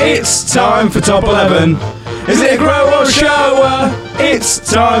 It's time for Top 11. Is it a grow or shower? It's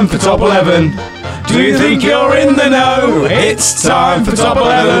time for Top 11. Do you think you're in the know? It's time for Top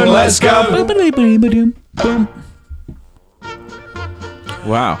 11. Let's go.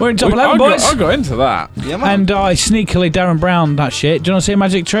 Wow. We're in Top 11, boys. I got into that. Yeah, man. And I sneakily Darren Brown that shit. Do you want to see a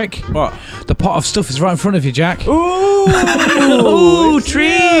magic trick? What? The pot of stuff is right in front of you, Jack. Ooh,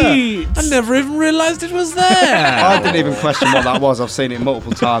 treat! I never even realised it was there. I didn't even question what that was. I've seen it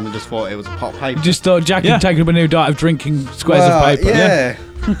multiple times and just thought it was a pot of paper. Just thought Jack had taken up a new diet of drinking squares of paper. Yeah.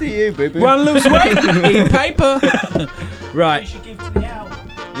 Do you, boo boo? Well, lose weight, eat paper. Right. should give to the owl.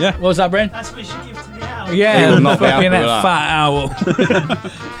 Yeah. What was that, Bryn? That's what you should give to the owl. Yeah, He will not be fucking happy with that that. fat owl.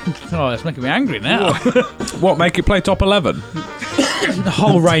 Oh, it's making me angry now. What, make it play Top 11? The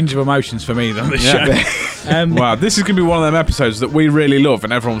whole range of emotions for me on this Yeah. show. Wow, this is going to be one of them episodes that we really love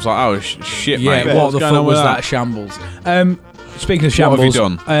and everyone's like, oh, shit, Yeah, mate. what what's the going fuck on was with that shambles? Speaking of shambles, What have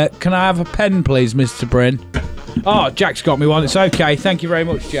you done? Can I have a pen, please, Mr. Bryn? Oh, Jack's got me one. It's okay. Thank you very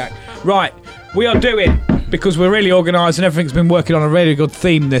much, Jack. Right, we are doing, because we're really organised and everything's been working on a really good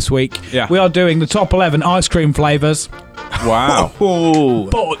theme this week, Yeah. we are doing the top 11 ice cream flavours. Wow.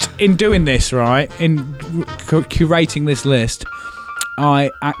 But in doing this, right, in curating this list,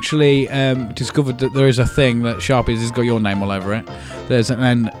 I actually discovered that there is a thing that Sharpies has got your name all over it. There's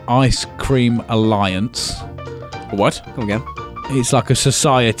an ice cream alliance. What? Come again. It's like a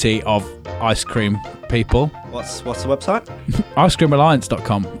society of ice cream people. What's the website?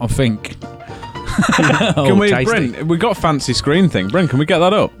 Icecreamalliance.com, I think. Can we, Bryn, we got fancy screen thing. Bryn, can we get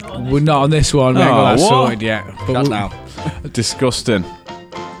that up? We're not on this one. We ain't got that what? sorted yet. But Shut we'll- now. Disgusting.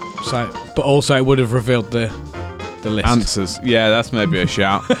 But also it would have revealed the list. Answers. Yeah, that's maybe a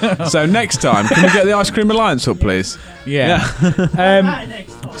shout. So next time, can we get the Ice Cream Alliance up, please? Yeah. Right,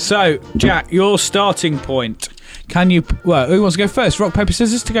 next time. So, Jack, your starting point. Can you? Well, who wants to go first? Rock, paper,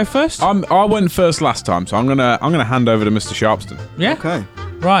 scissors to go first. I went first last time, so I'm gonna hand over to Mr. Sharpston. Yeah. Okay.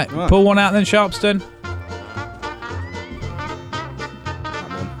 Right. Pull one out then, Sharpston.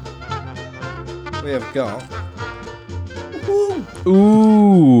 We have got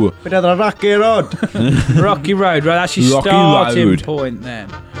Ooh. bit of the rocky road. Rocky Road. Right. That's your Rocky starting Road. point then.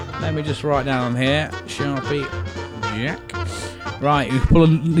 Let me just write down on here. Sharpie, Jack. Right. You pull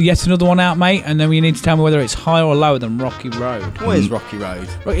yet another one out, mate, and then you need to tell me whether it's higher or lower than Rocky Road. What is Rocky Road?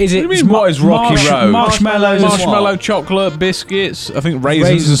 Is it? What do you mean, what is Rocky Road? Marshmallows. Marshmallow, chocolate, biscuits. I think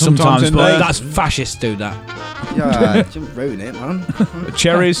raisins sometimes in but there. that's fascists do that. Yeah, don't ruin it, man.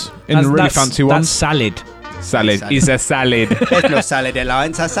 Cherries in the really fancy ones. That's salad. Salad. It's a salad. There's no salad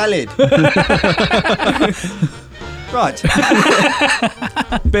alliance, a salad. Right.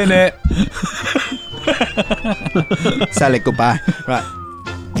 Bin it. Salad, goodbye. Right.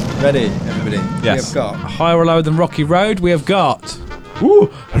 Ready, everybody? Yes. We have got Higher or lower than Rocky Road? We have got Ooh,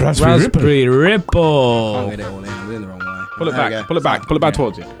 raspberry. Ripple. I'll get it all in. I'm in the wrong way. Pull it There we back. go. Pull it back. Pull it back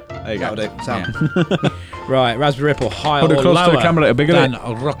towards you. There you go. That'll do. Sound. Right, Raspberry Ripple, higher Put it or close lower to the camera a little bigger. than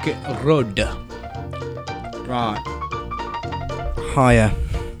Rocky Road. Right. Higher.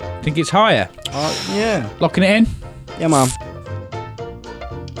 Think it's higher? Yeah. Locking it in? Yeah, mum.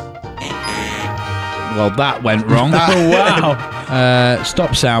 Well, that went wrong. Oh, wow.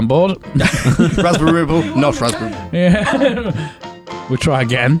 Stop soundboard. Raspberry Ripple, not raspberry. Yeah. We'll try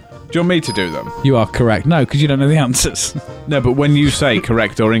again. Do you want me to do them? You are correct. No, because you don't know the answers. No, but when you say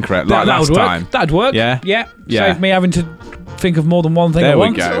correct or incorrect, like that last would work. time. That'd work. Yeah? Yeah. Yeah. Save me having to think of more than one thing There at we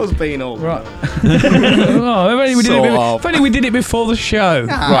once. go. It's always been all Right. Oh, if only we did it before the show.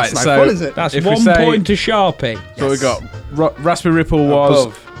 Right, it's no so fun, is it? That's if we 1 say- point to Sharpie. So we got Raspberry Ripple was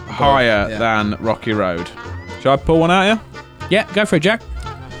Above. higher Yeah. than Rocky Road. Shall I pull one out here? Yeah, go for it, Jack.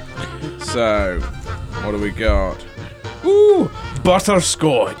 So, what do we got? Ooh,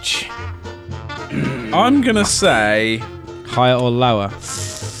 butterscotch. I'm gonna say Higher or lower?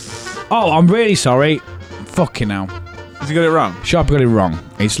 Oh, I'm really sorry. Fucking hell. has he got it wrong? Sharpie got it wrong.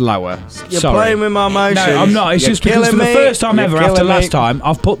 It's lower. You're sorry. playing with my emotions. No, I'm not. It's You're just because for killing the me. first time You're ever after killing me. last time,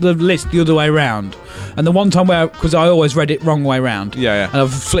 I've put the list the other way round. And the one time where, because I always read it wrong way round. Yeah. And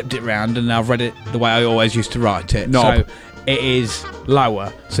I've flipped it round and I've read it the way I always used to write it. Knob. So it is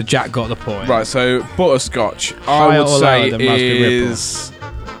lower. So Jack got the point. Right, so butterscotch, I Higher would or say lower than Raspberry Ripple? is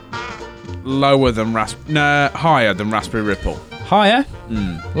lower than higher than Raspberry Ripple. Higher.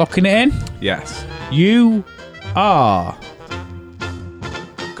 Locking it in. Yes. You are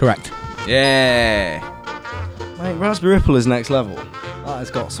correct. Yeah. Mate, Raspberry Ripple is next level. That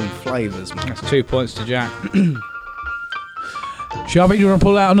has got some flavours, man. That's 2 points to Jack. Sharpie, do you want to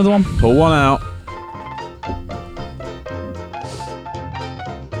pull out another one? Pull one out.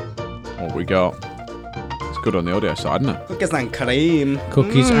 What we got? It's good on the audio side, isn't it? Cookies and cream.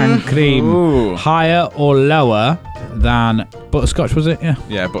 Cookies and cream. Ooh. Higher or lower than butterscotch, was it? Yeah.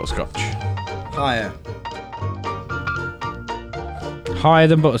 Yeah, butterscotch. Higher. Higher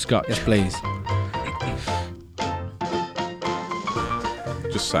than butterscotch. Yes, please.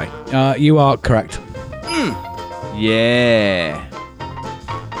 Just say. You are correct. Yeah.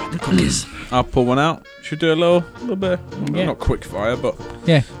 Cookies. I'll pull one out. Should do a little bit. Yeah. Not quick fire, but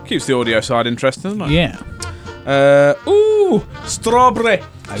Yeah. keeps the audio side interesting, doesn't it? Yeah. Ooh, strawberry.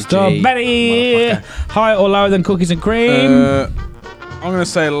 Strawberry. Higher or lower than cookies and cream? I'm gonna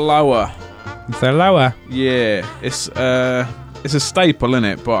say lower. So lower. Yeah, it's a staple in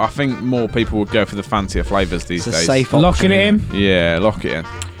it, but I think more people would go for the fancier flavours these It's a days. safe Locking option. it in. Yeah, lock it in.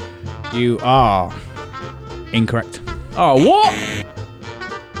 You are incorrect. Oh, what?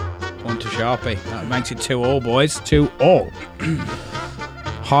 On to Sharpie. That makes it 2-all, boys. 2-all.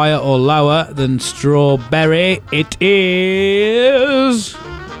 Higher or lower than strawberry? It is.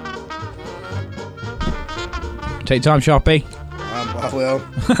 Take time, Sharpie. I will.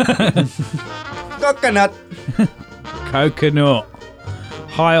 Coconut. Coconut.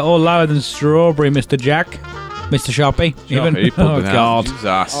 Higher or lower than strawberry, Mr. Jack? Mr. Sharpie? Even? He pulled Oh, it out. God. Jesus.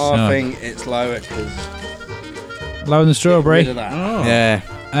 I No. think it's lower because. Lower than strawberry? Oh. Yeah,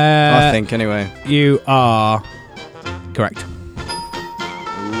 I think anyway. You are correct.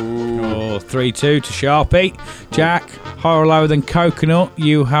 Ooh. Oh, 3-2 to Sharpie. Jack, higher or lower than coconut?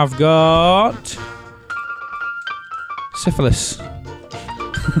 You have got syphilis.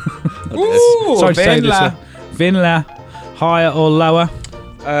 Ooh, Sorry to say this. vanilla. Vanilla. Higher or lower?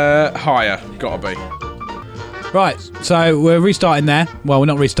 Higher. Gotta be. Right, so we're restarting there. Well, we're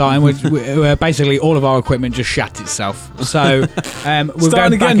not restarting. We're basically all of our equipment just shat itself. So we're Starting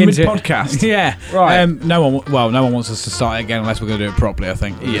going back again into mid-podcast. Yeah, Right. No one wants us to start it again unless we're going to do it properly. I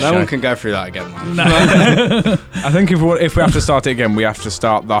think. No one can go through that again, man. I think if we have to start it again, we have to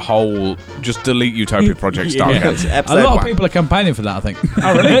start the whole. Just delete Utopia Project. Start Yeah. again. A lot of people are campaigning for that, I think.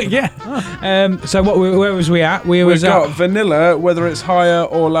 Oh, really? Yeah. So where was we at? We We've was got at vanilla, whether it's higher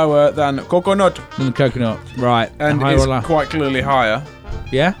or lower than coconut, the coconut. Right. and Higher it's or lower? quite clearly higher.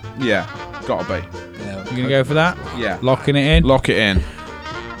 Yeah? Yeah, gotta be. You going to go for that? Yeah. Locking it in? Lock it in.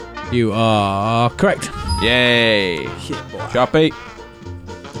 You are correct. Yay. Sharpie.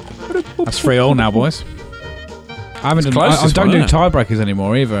 That's 3-all now, boys. I haven't done, close, I this don't one, do isn't it? tiebreakers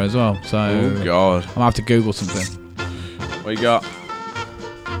anymore either as well. So Oh, God. I'm going to have to Google something. What you got?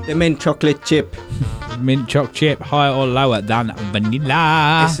 The mint chocolate chip. Mint choc chip, higher or lower than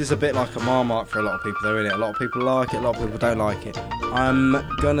vanilla? This is a bit like a Marmite for a lot of people, though, isn't it? A lot of people like it, a lot of people don't like it. I'm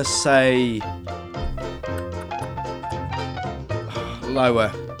gonna say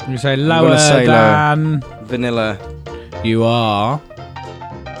lower. You say lower gonna say than Vanilla. you are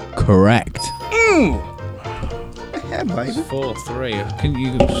correct. Yeah, baby. 4-3. Can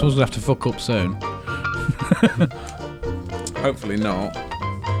you supposed to have to fuck up soon? Hopefully not.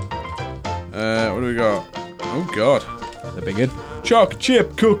 What do we got? Oh, God. That'd be good. Choc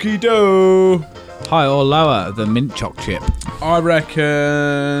chip cookie dough. Higher or lower than mint choc chip? I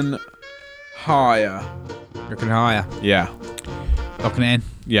reckon higher. Reckon higher. Yeah. Locking it in.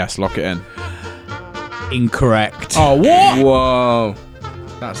 Yes, lock it in. Incorrect. Oh, what? Whoa.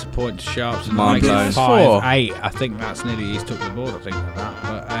 That's a point to Sharps and Mind makes blown. it 5-8. I think that's nearly he's took the board. I think like that.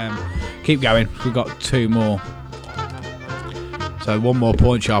 But keep going. We've got 2 more. So 1 more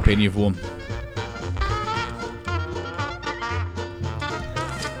point, Sharpie, and you've won.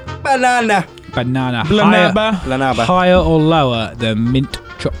 Banana. Banana. Blanaba. Higher or lower than mint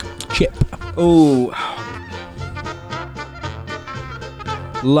choc chip? Ooh.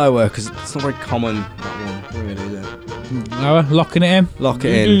 Lower, because it's not very common, that one. Really, is it? Lower. Locking it in. Lock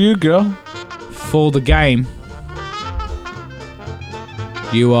it You in. you go. For the game,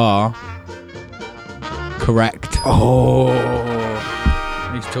 you are correct. Oh.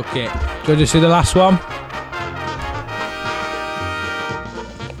 He's took it. Do you want to see the last one?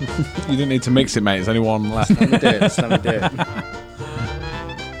 You didn't need to mix it, mate. There's only one left. Let me do it. Let me do it.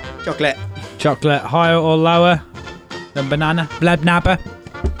 Chocolate. Chocolate. Higher or lower than banana? Bladnabber.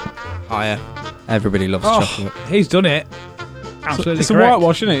 Higher. Everybody loves chocolate. He's done it. Absolutely It's a correct.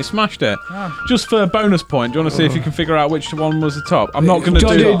 whitewash, isn't it? It smashed it. Oh. Just for a bonus point, do you want to see if you can figure out which one was the top? I'm not going to Do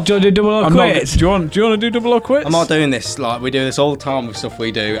do. you want to do double or I'm not, quits? do you want to do double or quits? I'm not doing this. Like, we do this all the time with stuff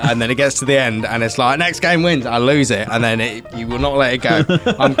we do, and then it gets to the end, and it's like, next game wins, I lose it, and then you will not let it go.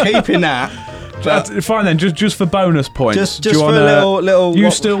 I'm keeping that. That's fine then. Just for bonus points. Just Do you for wanna- a little. You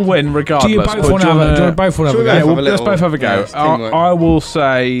still win regardless. Do you both but want to have wanna- a? Do you both want to Should have a we go? go? Yeah, let's both have a go. it's teamwork. I will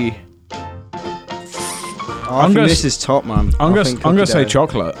say. I think this is top, man. I'm I going think to cookie say dough.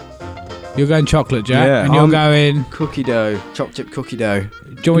 chocolate. You're going chocolate, Jack, Yeah. and you're going. Cookie dough. Chopped chip cookie dough.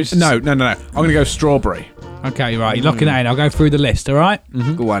 Do you want me to- No. I'm going to go strawberry. Okay, right. You're locking it in. I'll go through the list. All right.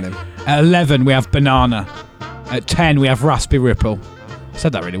 Go on him. At 11, we have banana. At 10, we have raspberry ripple. I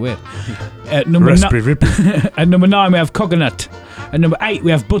said that really weird. At number ripple. At number 9, we have coconut. At number 8,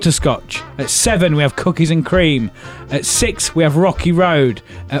 we have butterscotch. At 7, we have cookies and cream. At 6, we have Rocky Road.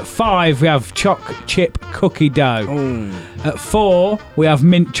 At 5, we have choc chip cookie dough. At 4, we have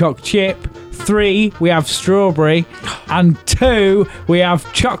mint choc chip. 3, we have strawberry. And 2, we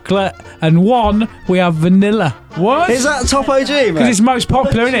have chocolate. And 1, we have vanilla. What? Is that top OG, Because man? it's most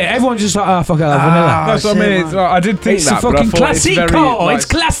popular, isn't it? Everyone's just like, oh, fuck it, I love vanilla. That's what I mean. It's, I did think It's that, a but I fucking thought it's very, classico. like, It's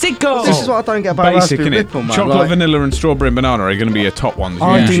classico. This is what I don't get about basic, raspberry innit? ripple, man. Chocolate, Like, vanilla, and strawberry and banana are going to be your top ones.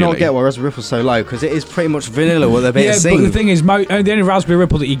 I usually. do not get why raspberry ripple's so low, because it is pretty much vanilla with a bit Yeah, of but zing. the thing is, the only raspberry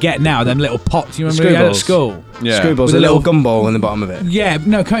ripple that you get now are them little pots. You remember you had at school? Yeah. Screwballs, With a a little little- gumball in the bottom of it. Yeah,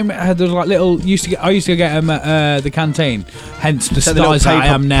 no, there was like little. I used to get them at the canteen. Hence the Take the little size that I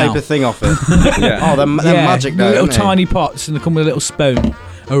am now. paper thing off it. Yeah. Oh, they're magic though. little aren't they? tiny pots, and they come with a little spoon.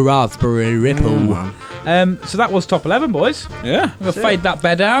 A raspberry ripple. So that was top 11, boys. Yeah. I'm gonna fade that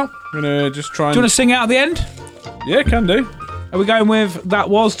bed out. I'm going to just try Do you and... want to sing out at the end? Yeah, can do. Are we going with that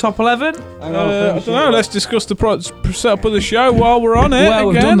was top 11? I don't know. Let's discuss the setup of the show while we're on it. Well,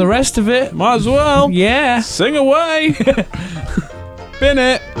 we've again. done the rest of it. Might as well. Yeah. Sing away. Bin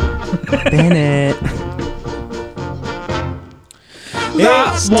it. Bennett.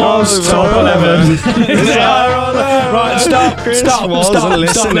 That It's was top top 11. Right, stop. Chris wasn't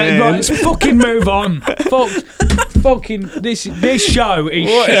listening. Right, let's fucking move on. Fucking this show is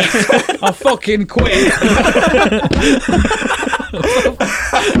shit. I fucking quit.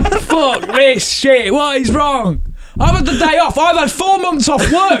 Fuck this shit. What is wrong? I've had the day off. I've had 4 months off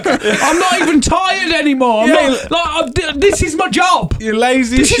work. I'm not even tired anymore. This is my job. You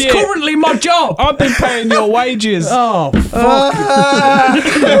lazy This shit. is currently my job. I've been paying your wages. Oh, fuck.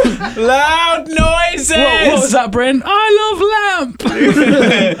 Loud noises. What was that, Bryn? I love lamp.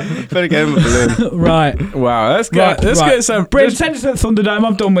 Better get him a balloon. Right. Wow, let's get some. Bryn, send us to the Thunderdome.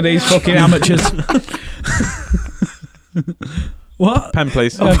 I'm done with these fucking amateurs. What? Pen,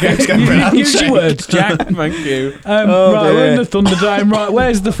 please. Okay. Use your words, Jack. Thank you. Right, dear. we're in the Thunderdome. Right,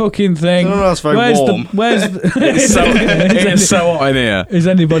 where's the fucking thing? Oh, that's very where's warm. Where's the? It's so hot in here. Is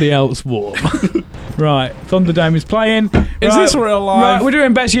anybody else warm? Right, Thunderdome is playing. Is this real life? Right, we're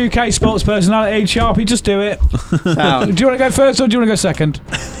doing best UK sports personality. Sharpie, just do it. Sound. Do you want to go first or do you want to go second?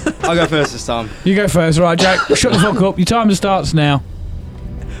 I'll go first this time. You go first, right, Jack? Shut the fuck up. Your time starts now.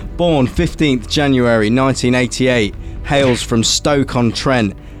 Born 15th January 1988, hails from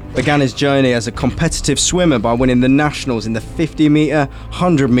Stoke-on-Trent. Began his journey as a competitive swimmer by winning the nationals in the 50 metre,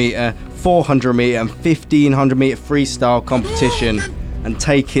 100 metre, 400 metre and 1500 metre freestyle competition, and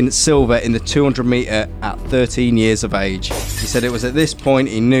taking silver in the 200 metre at 13 years of age. He said it was at this point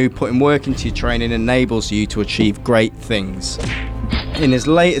he knew putting work into your training enables you to achieve great things. In his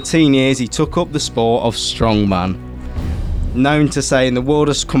later teen years, he took up the sport of strongman. Known to say in the world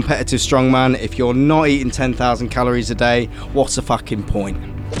of competitive strongman, if you're not eating 10,000 calories a day, what's the fucking point?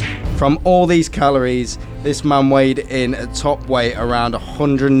 From all these calories, this man weighed in at top weight around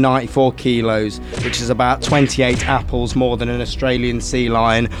 194 kilos, which is about 28 apples more than an Australian sea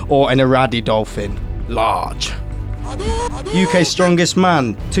lion or an Irrawaddy dolphin. Large. UK Strongest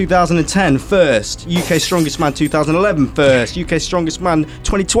Man 2010 first, UK Strongest Man 2011 first, UK Strongest Man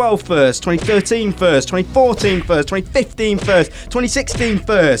 2012 first, 2013 first, 2014 first, 2015 first, 2016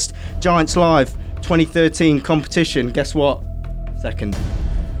 first, Giants Live 2013 competition, guess what? Second.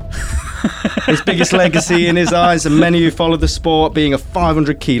 His biggest legacy in his eyes, and many who follow the sport, being a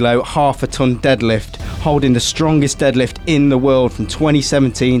 500 kilo, half a ton deadlift, holding the strongest deadlift in the world from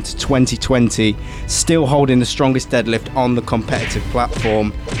 2017 to 2020, still holding the strongest deadlift on the competitive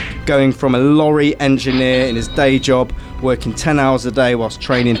platform, going from a lorry engineer in his day job, working 10 hours a day whilst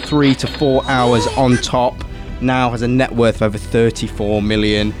training 3 to 4 hours on top, now has a net worth of over 34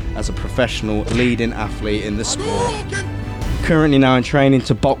 million as a professional leading athlete in the sport. Currently now in training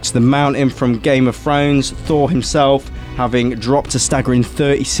to box the Mountain from Game of Thrones, Thor himself, having dropped a staggering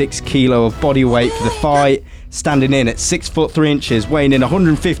 36 kilo of body weight for the fight, standing in at 6 foot 3 inches, weighing in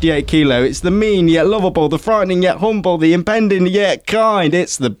 158 kilo. It's the mean yet lovable, the frightening yet humble, the impending yet kind.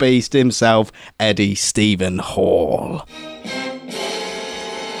 It's the beast himself, Eddie Stephen Hall.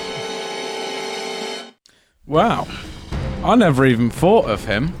 Wow. I never even thought of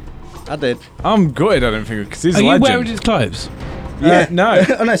him. I did. I'm gutted, I don't think, because he's a Are you legend. wearing his clothes? Yeah. No.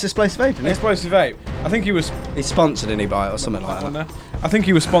 Oh no, it's Explosive Vape, isn't it? Explosive Vape. I think he was... He's sponsored any by it or something like that. I think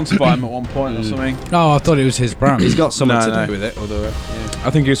he was sponsored by him at one point or something. Oh, I thought it was his brand. He's got something No. to do with it, although yeah.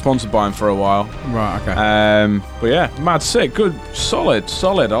 I think he was sponsored by him for a while. Right, okay. But yeah, mad sick. Good. Solid.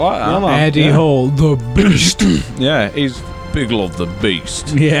 I like that. Eddie Hall, the beast. Yeah, he's Big Love the Beast.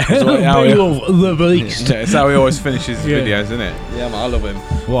 Yeah, Big Love, the beast. Yeah, it's how he always finishes his Yeah. videos, isn't it? Yeah, man, I love him.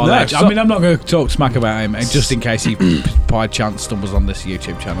 Well, No, I mean, I'm not going to talk smack about him, just in case he, by chance, stumbles on this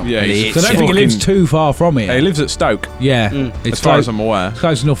YouTube channel. Yeah, he's So I don't think he lives too far from here. He lives at Stoke, Yeah, as far as I'm aware. It's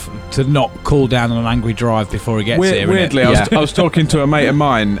close enough to not cool down on an angry drive before he gets here. Weirdly, innit? I was talking to a mate of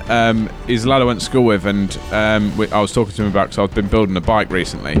mine, he's a lad I went to school with, and I was talking to him about, because I've been building a bike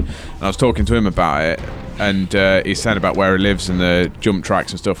recently, and I was talking to him about it, and he's saying about where he lives and the jump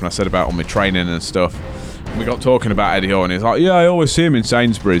tracks and stuff, and I said about all my training and stuff. And we got talking about Eddie Hall, and he's like, yeah, I always see him in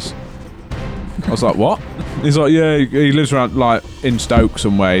Sainsbury's. I was like, what? He's like, yeah, he lives around, like, in Stoke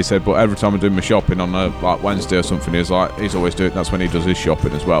somewhere, he said, but every time I do my shopping on a, like, Wednesday or something, he's like, he's always doing, that's when he does his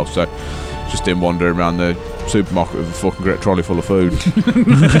shopping as well, so just him wandering around the supermarket with a fucking great trolley full of food.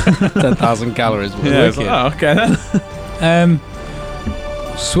 10,000 calories. Yeah, it's like, oh, okay then.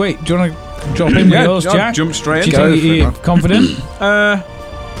 Sweet. Do you want to drop in with yours, I'll Jack? jump straight Do you into think it. you're confident?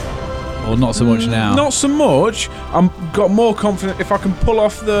 Or not so much now? Not so much. I'm got more confident if I can pull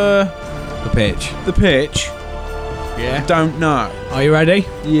off the pitch. Yeah. Don't know. Are you ready?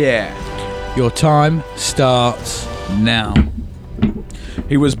 Yeah. Your time starts now.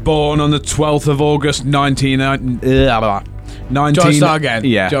 He was born on the 12th of August, 19... Do you want to start again?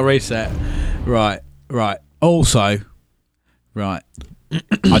 Yeah. Do you want to reset? Right. Also, right.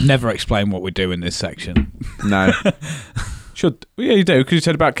 I'd never explain what we do in this section. No. Should. Yeah, you do, because you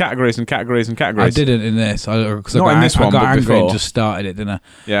said about categories and categories and categories. I didn't in this. Because Not in this one, I got but angry before. and just started it, didn't I?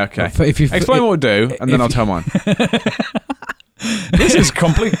 Yeah, okay. If you Explain what we do, and then I'll tell mine. This is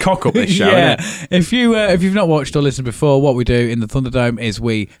complete cock up, this show, yeah. isn't it? If you've not watched or listened before, what we do in the Thunderdome is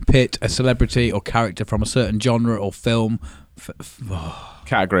we pit a celebrity or character from a certain genre or film,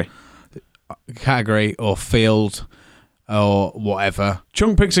 Category or field or whatever.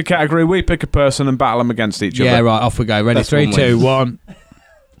 Chunk picks a category, we pick a person and battle them against each other. Yeah, right, off we go. Ready? That's 3, one 2, win. 1.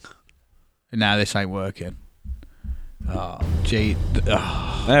 Now this ain't working. Oh, gee.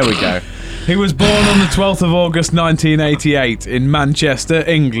 Oh. There we go. He was born on the 12th of August 1988 in Manchester,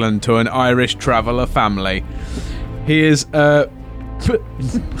 England, to an Irish traveller family. He is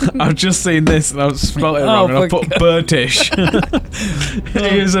I've just seen this and I've spelled it wrong and I put British.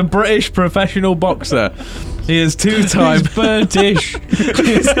 He is a British professional boxer. He is two-time British.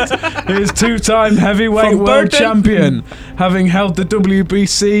 He is two-time heavyweight world champion, having held the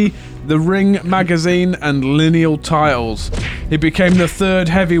WBC, the Ring magazine and lineal titles. He became the third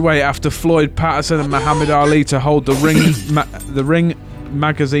heavyweight after Floyd Patterson and Muhammad Ali to hold the Ring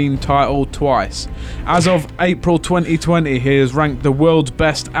magazine title twice. As of April 2020, he is ranked the world's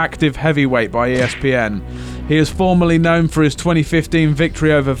best active heavyweight by ESPN. He is formerly known for his 2015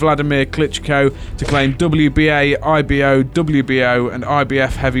 victory over Vladimir Klitschko to claim WBA, IBO, WBO and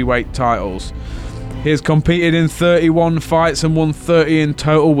IBF heavyweight titles. He has competed in 31 fights and won 30 in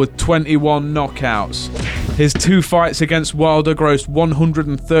total with 21 knockouts. His 2 fights against Wilder grossed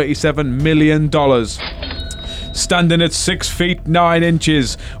 $137 million. Standing at 6 feet 9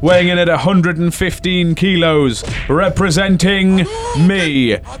 inches, weighing in at 115 kilos, representing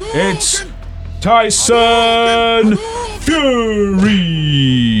me, it's Tyson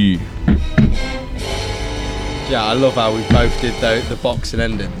Fury. Yeah, I love how we both did the boxing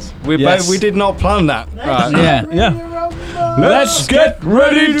endings. We did not plan that. Right. Yeah. Let's get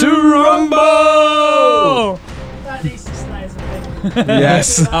ready to rumble! That needs to stay as a thing.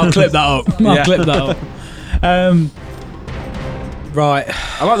 Yes. I'll clip that up. I'll clip that up. Right.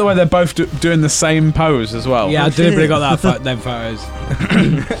 I like the way they're both doing the same pose as well. Yeah, I deliberately got them photos.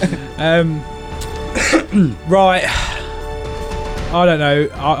 Right. I don't know.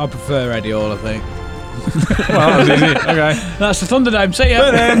 I prefer Eddie Hall, I think. Well, that was easy. Okay. That's the Thunderdome. See ya.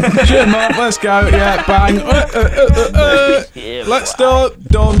 Put in. Cheer 'em up. Let's go. Yeah, bang. Let's start.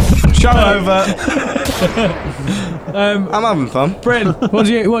 Done. Show over. I'm having fun. Bryn, what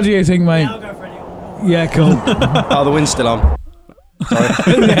do you think, mate? I'll go for Eddie Hall. Yeah, cool. Oh, the wind's still on.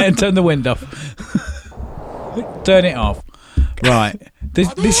 Yeah, turn the wind off. Turn it off. Right.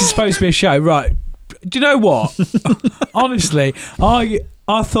 This is supposed to be a show, right? Do you know what? Honestly,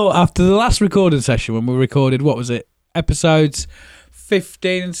 I thought after the last recording session when we recorded, what was it? Episodes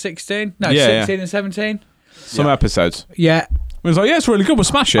 15 and 16? No, 16 and 17? Some episodes. Yeah. We was like, yeah, it's really good. We'll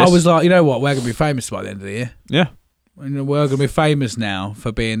smash this. I was like, you know what? We're going to be famous by the end of the year. Yeah. And we're going to be famous now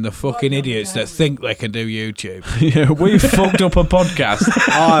for being the fucking idiots that think they can do YouTube. Yeah, we fucked up a podcast.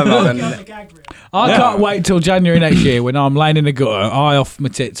 I can't wait till January next year when I'm laying in the gutter, eye off my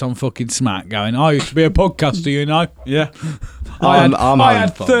tits on fucking smack, going, I used to be a podcaster, you know. Yeah. I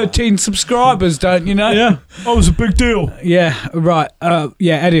had 13 subscribers, don't you know? Yeah. I was a big deal. Yeah, right.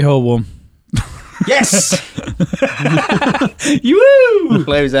 Yeah, Eddie Hall won. Yes! You!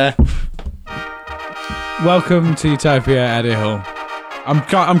 Loser. Welcome to Utopia, Eddie Hall. I'm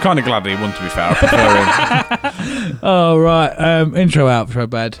kind of glad he won, to be fair. I prefer him. Oh, right. Intro, outro,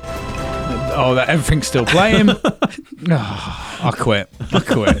 bed. Oh, everything's still playing. I quit.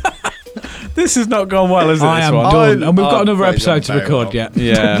 This has not gone well, has it? I am done. And we've got another episode to record yet.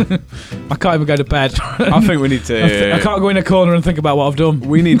 Yeah. I can't even go to bed. I think we need to... I can't go in a corner and think about what I've done.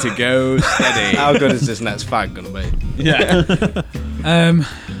 We need to go steady. How good is this next fag going to be? Yeah.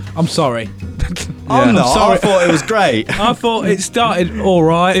 I'm sorry. I'm not. sorry. I thought it was great. I thought it started all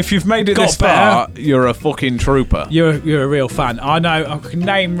right. If you've made it Got this far, you're a fucking trooper. You're a real fan. I know. I can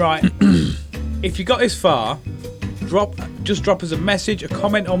name right. If you got this far, just drop us a message, a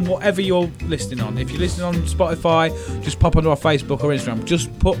comment on whatever you're listening on. If you're listening on Spotify, just pop onto our Facebook or Instagram.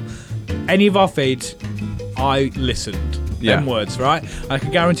 Just put any of our feeds. I listened. Yeah. Them words, right? And I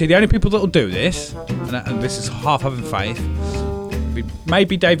can guarantee the only people that will do this, and this is half having faith,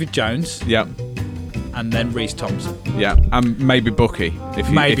 maybe David Jones. Yeah. And then Reece Thompson. Yeah, and maybe Bookie if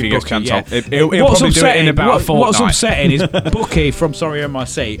he gets chance yeah. off. He'll probably do it in about a fortnight. What's upsetting is Bookie from Sorry on My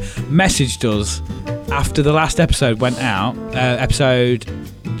Seat messaged us after the last episode went out, episode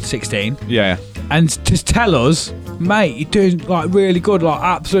 16. Yeah. And to tell us, mate, you're doing like really good, like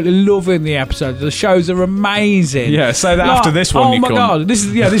absolutely loving the episode. The shows are amazing. Yeah, say that after this one. Oh my god, this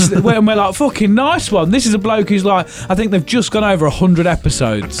is when we're like fucking nice one. This is a bloke who's like, I think they've just gone over 100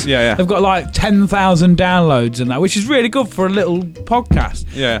 episodes. Yeah. They've got like 10,000 downloads and that, which is really good for a little podcast.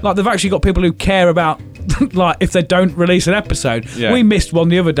 Yeah. Like they've actually got people who care about. Like if they don't release an episode, Yeah. we missed one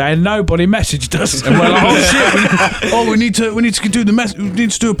the other day and nobody messaged us, and we're like, oh shit, we need to do the we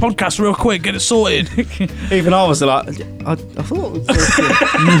need to do a podcast real quick, get it sorted. Even I was like, I thought.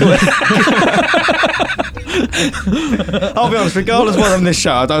 I'll be honest, regardless of what's on this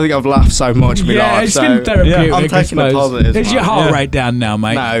show, I don't think I've laughed so much in my life. It's been therapeutic. I'm taking the positives. Is your heart rate down now,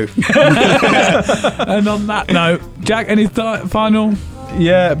 mate? No. And on that note, Jack, any final?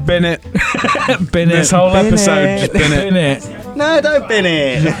 Yeah, bin it. Bin it. This whole Bin episode, it. just bin it. Bin it. No, don't bin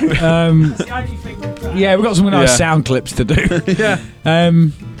it. Yeah, we've got some nice Yeah. sound clips to do. Yeah.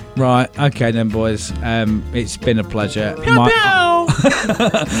 Right, okay then, boys. It's been a pleasure.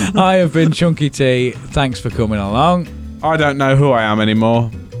 I have been Chunky T. Thanks for coming along. I don't know who I am anymore.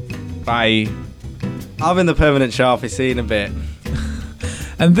 Bye. I'm in the permanent Sharpie scene a bit.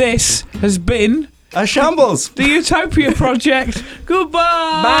 And this has been A shambles. the Utopia Project.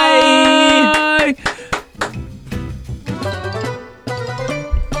 Goodbye. Bye.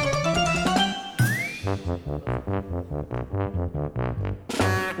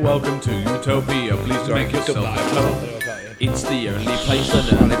 Welcome to Utopia. Please make yourself at home. It's the only place on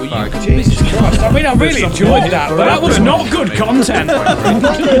earth where you can Jesus Christ, I mean, I really enjoyed that, but that was not good content.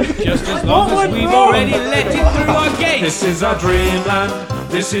 just as long as we've already let it through our gates. This is our dreamland.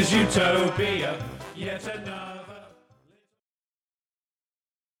 This is Utopia.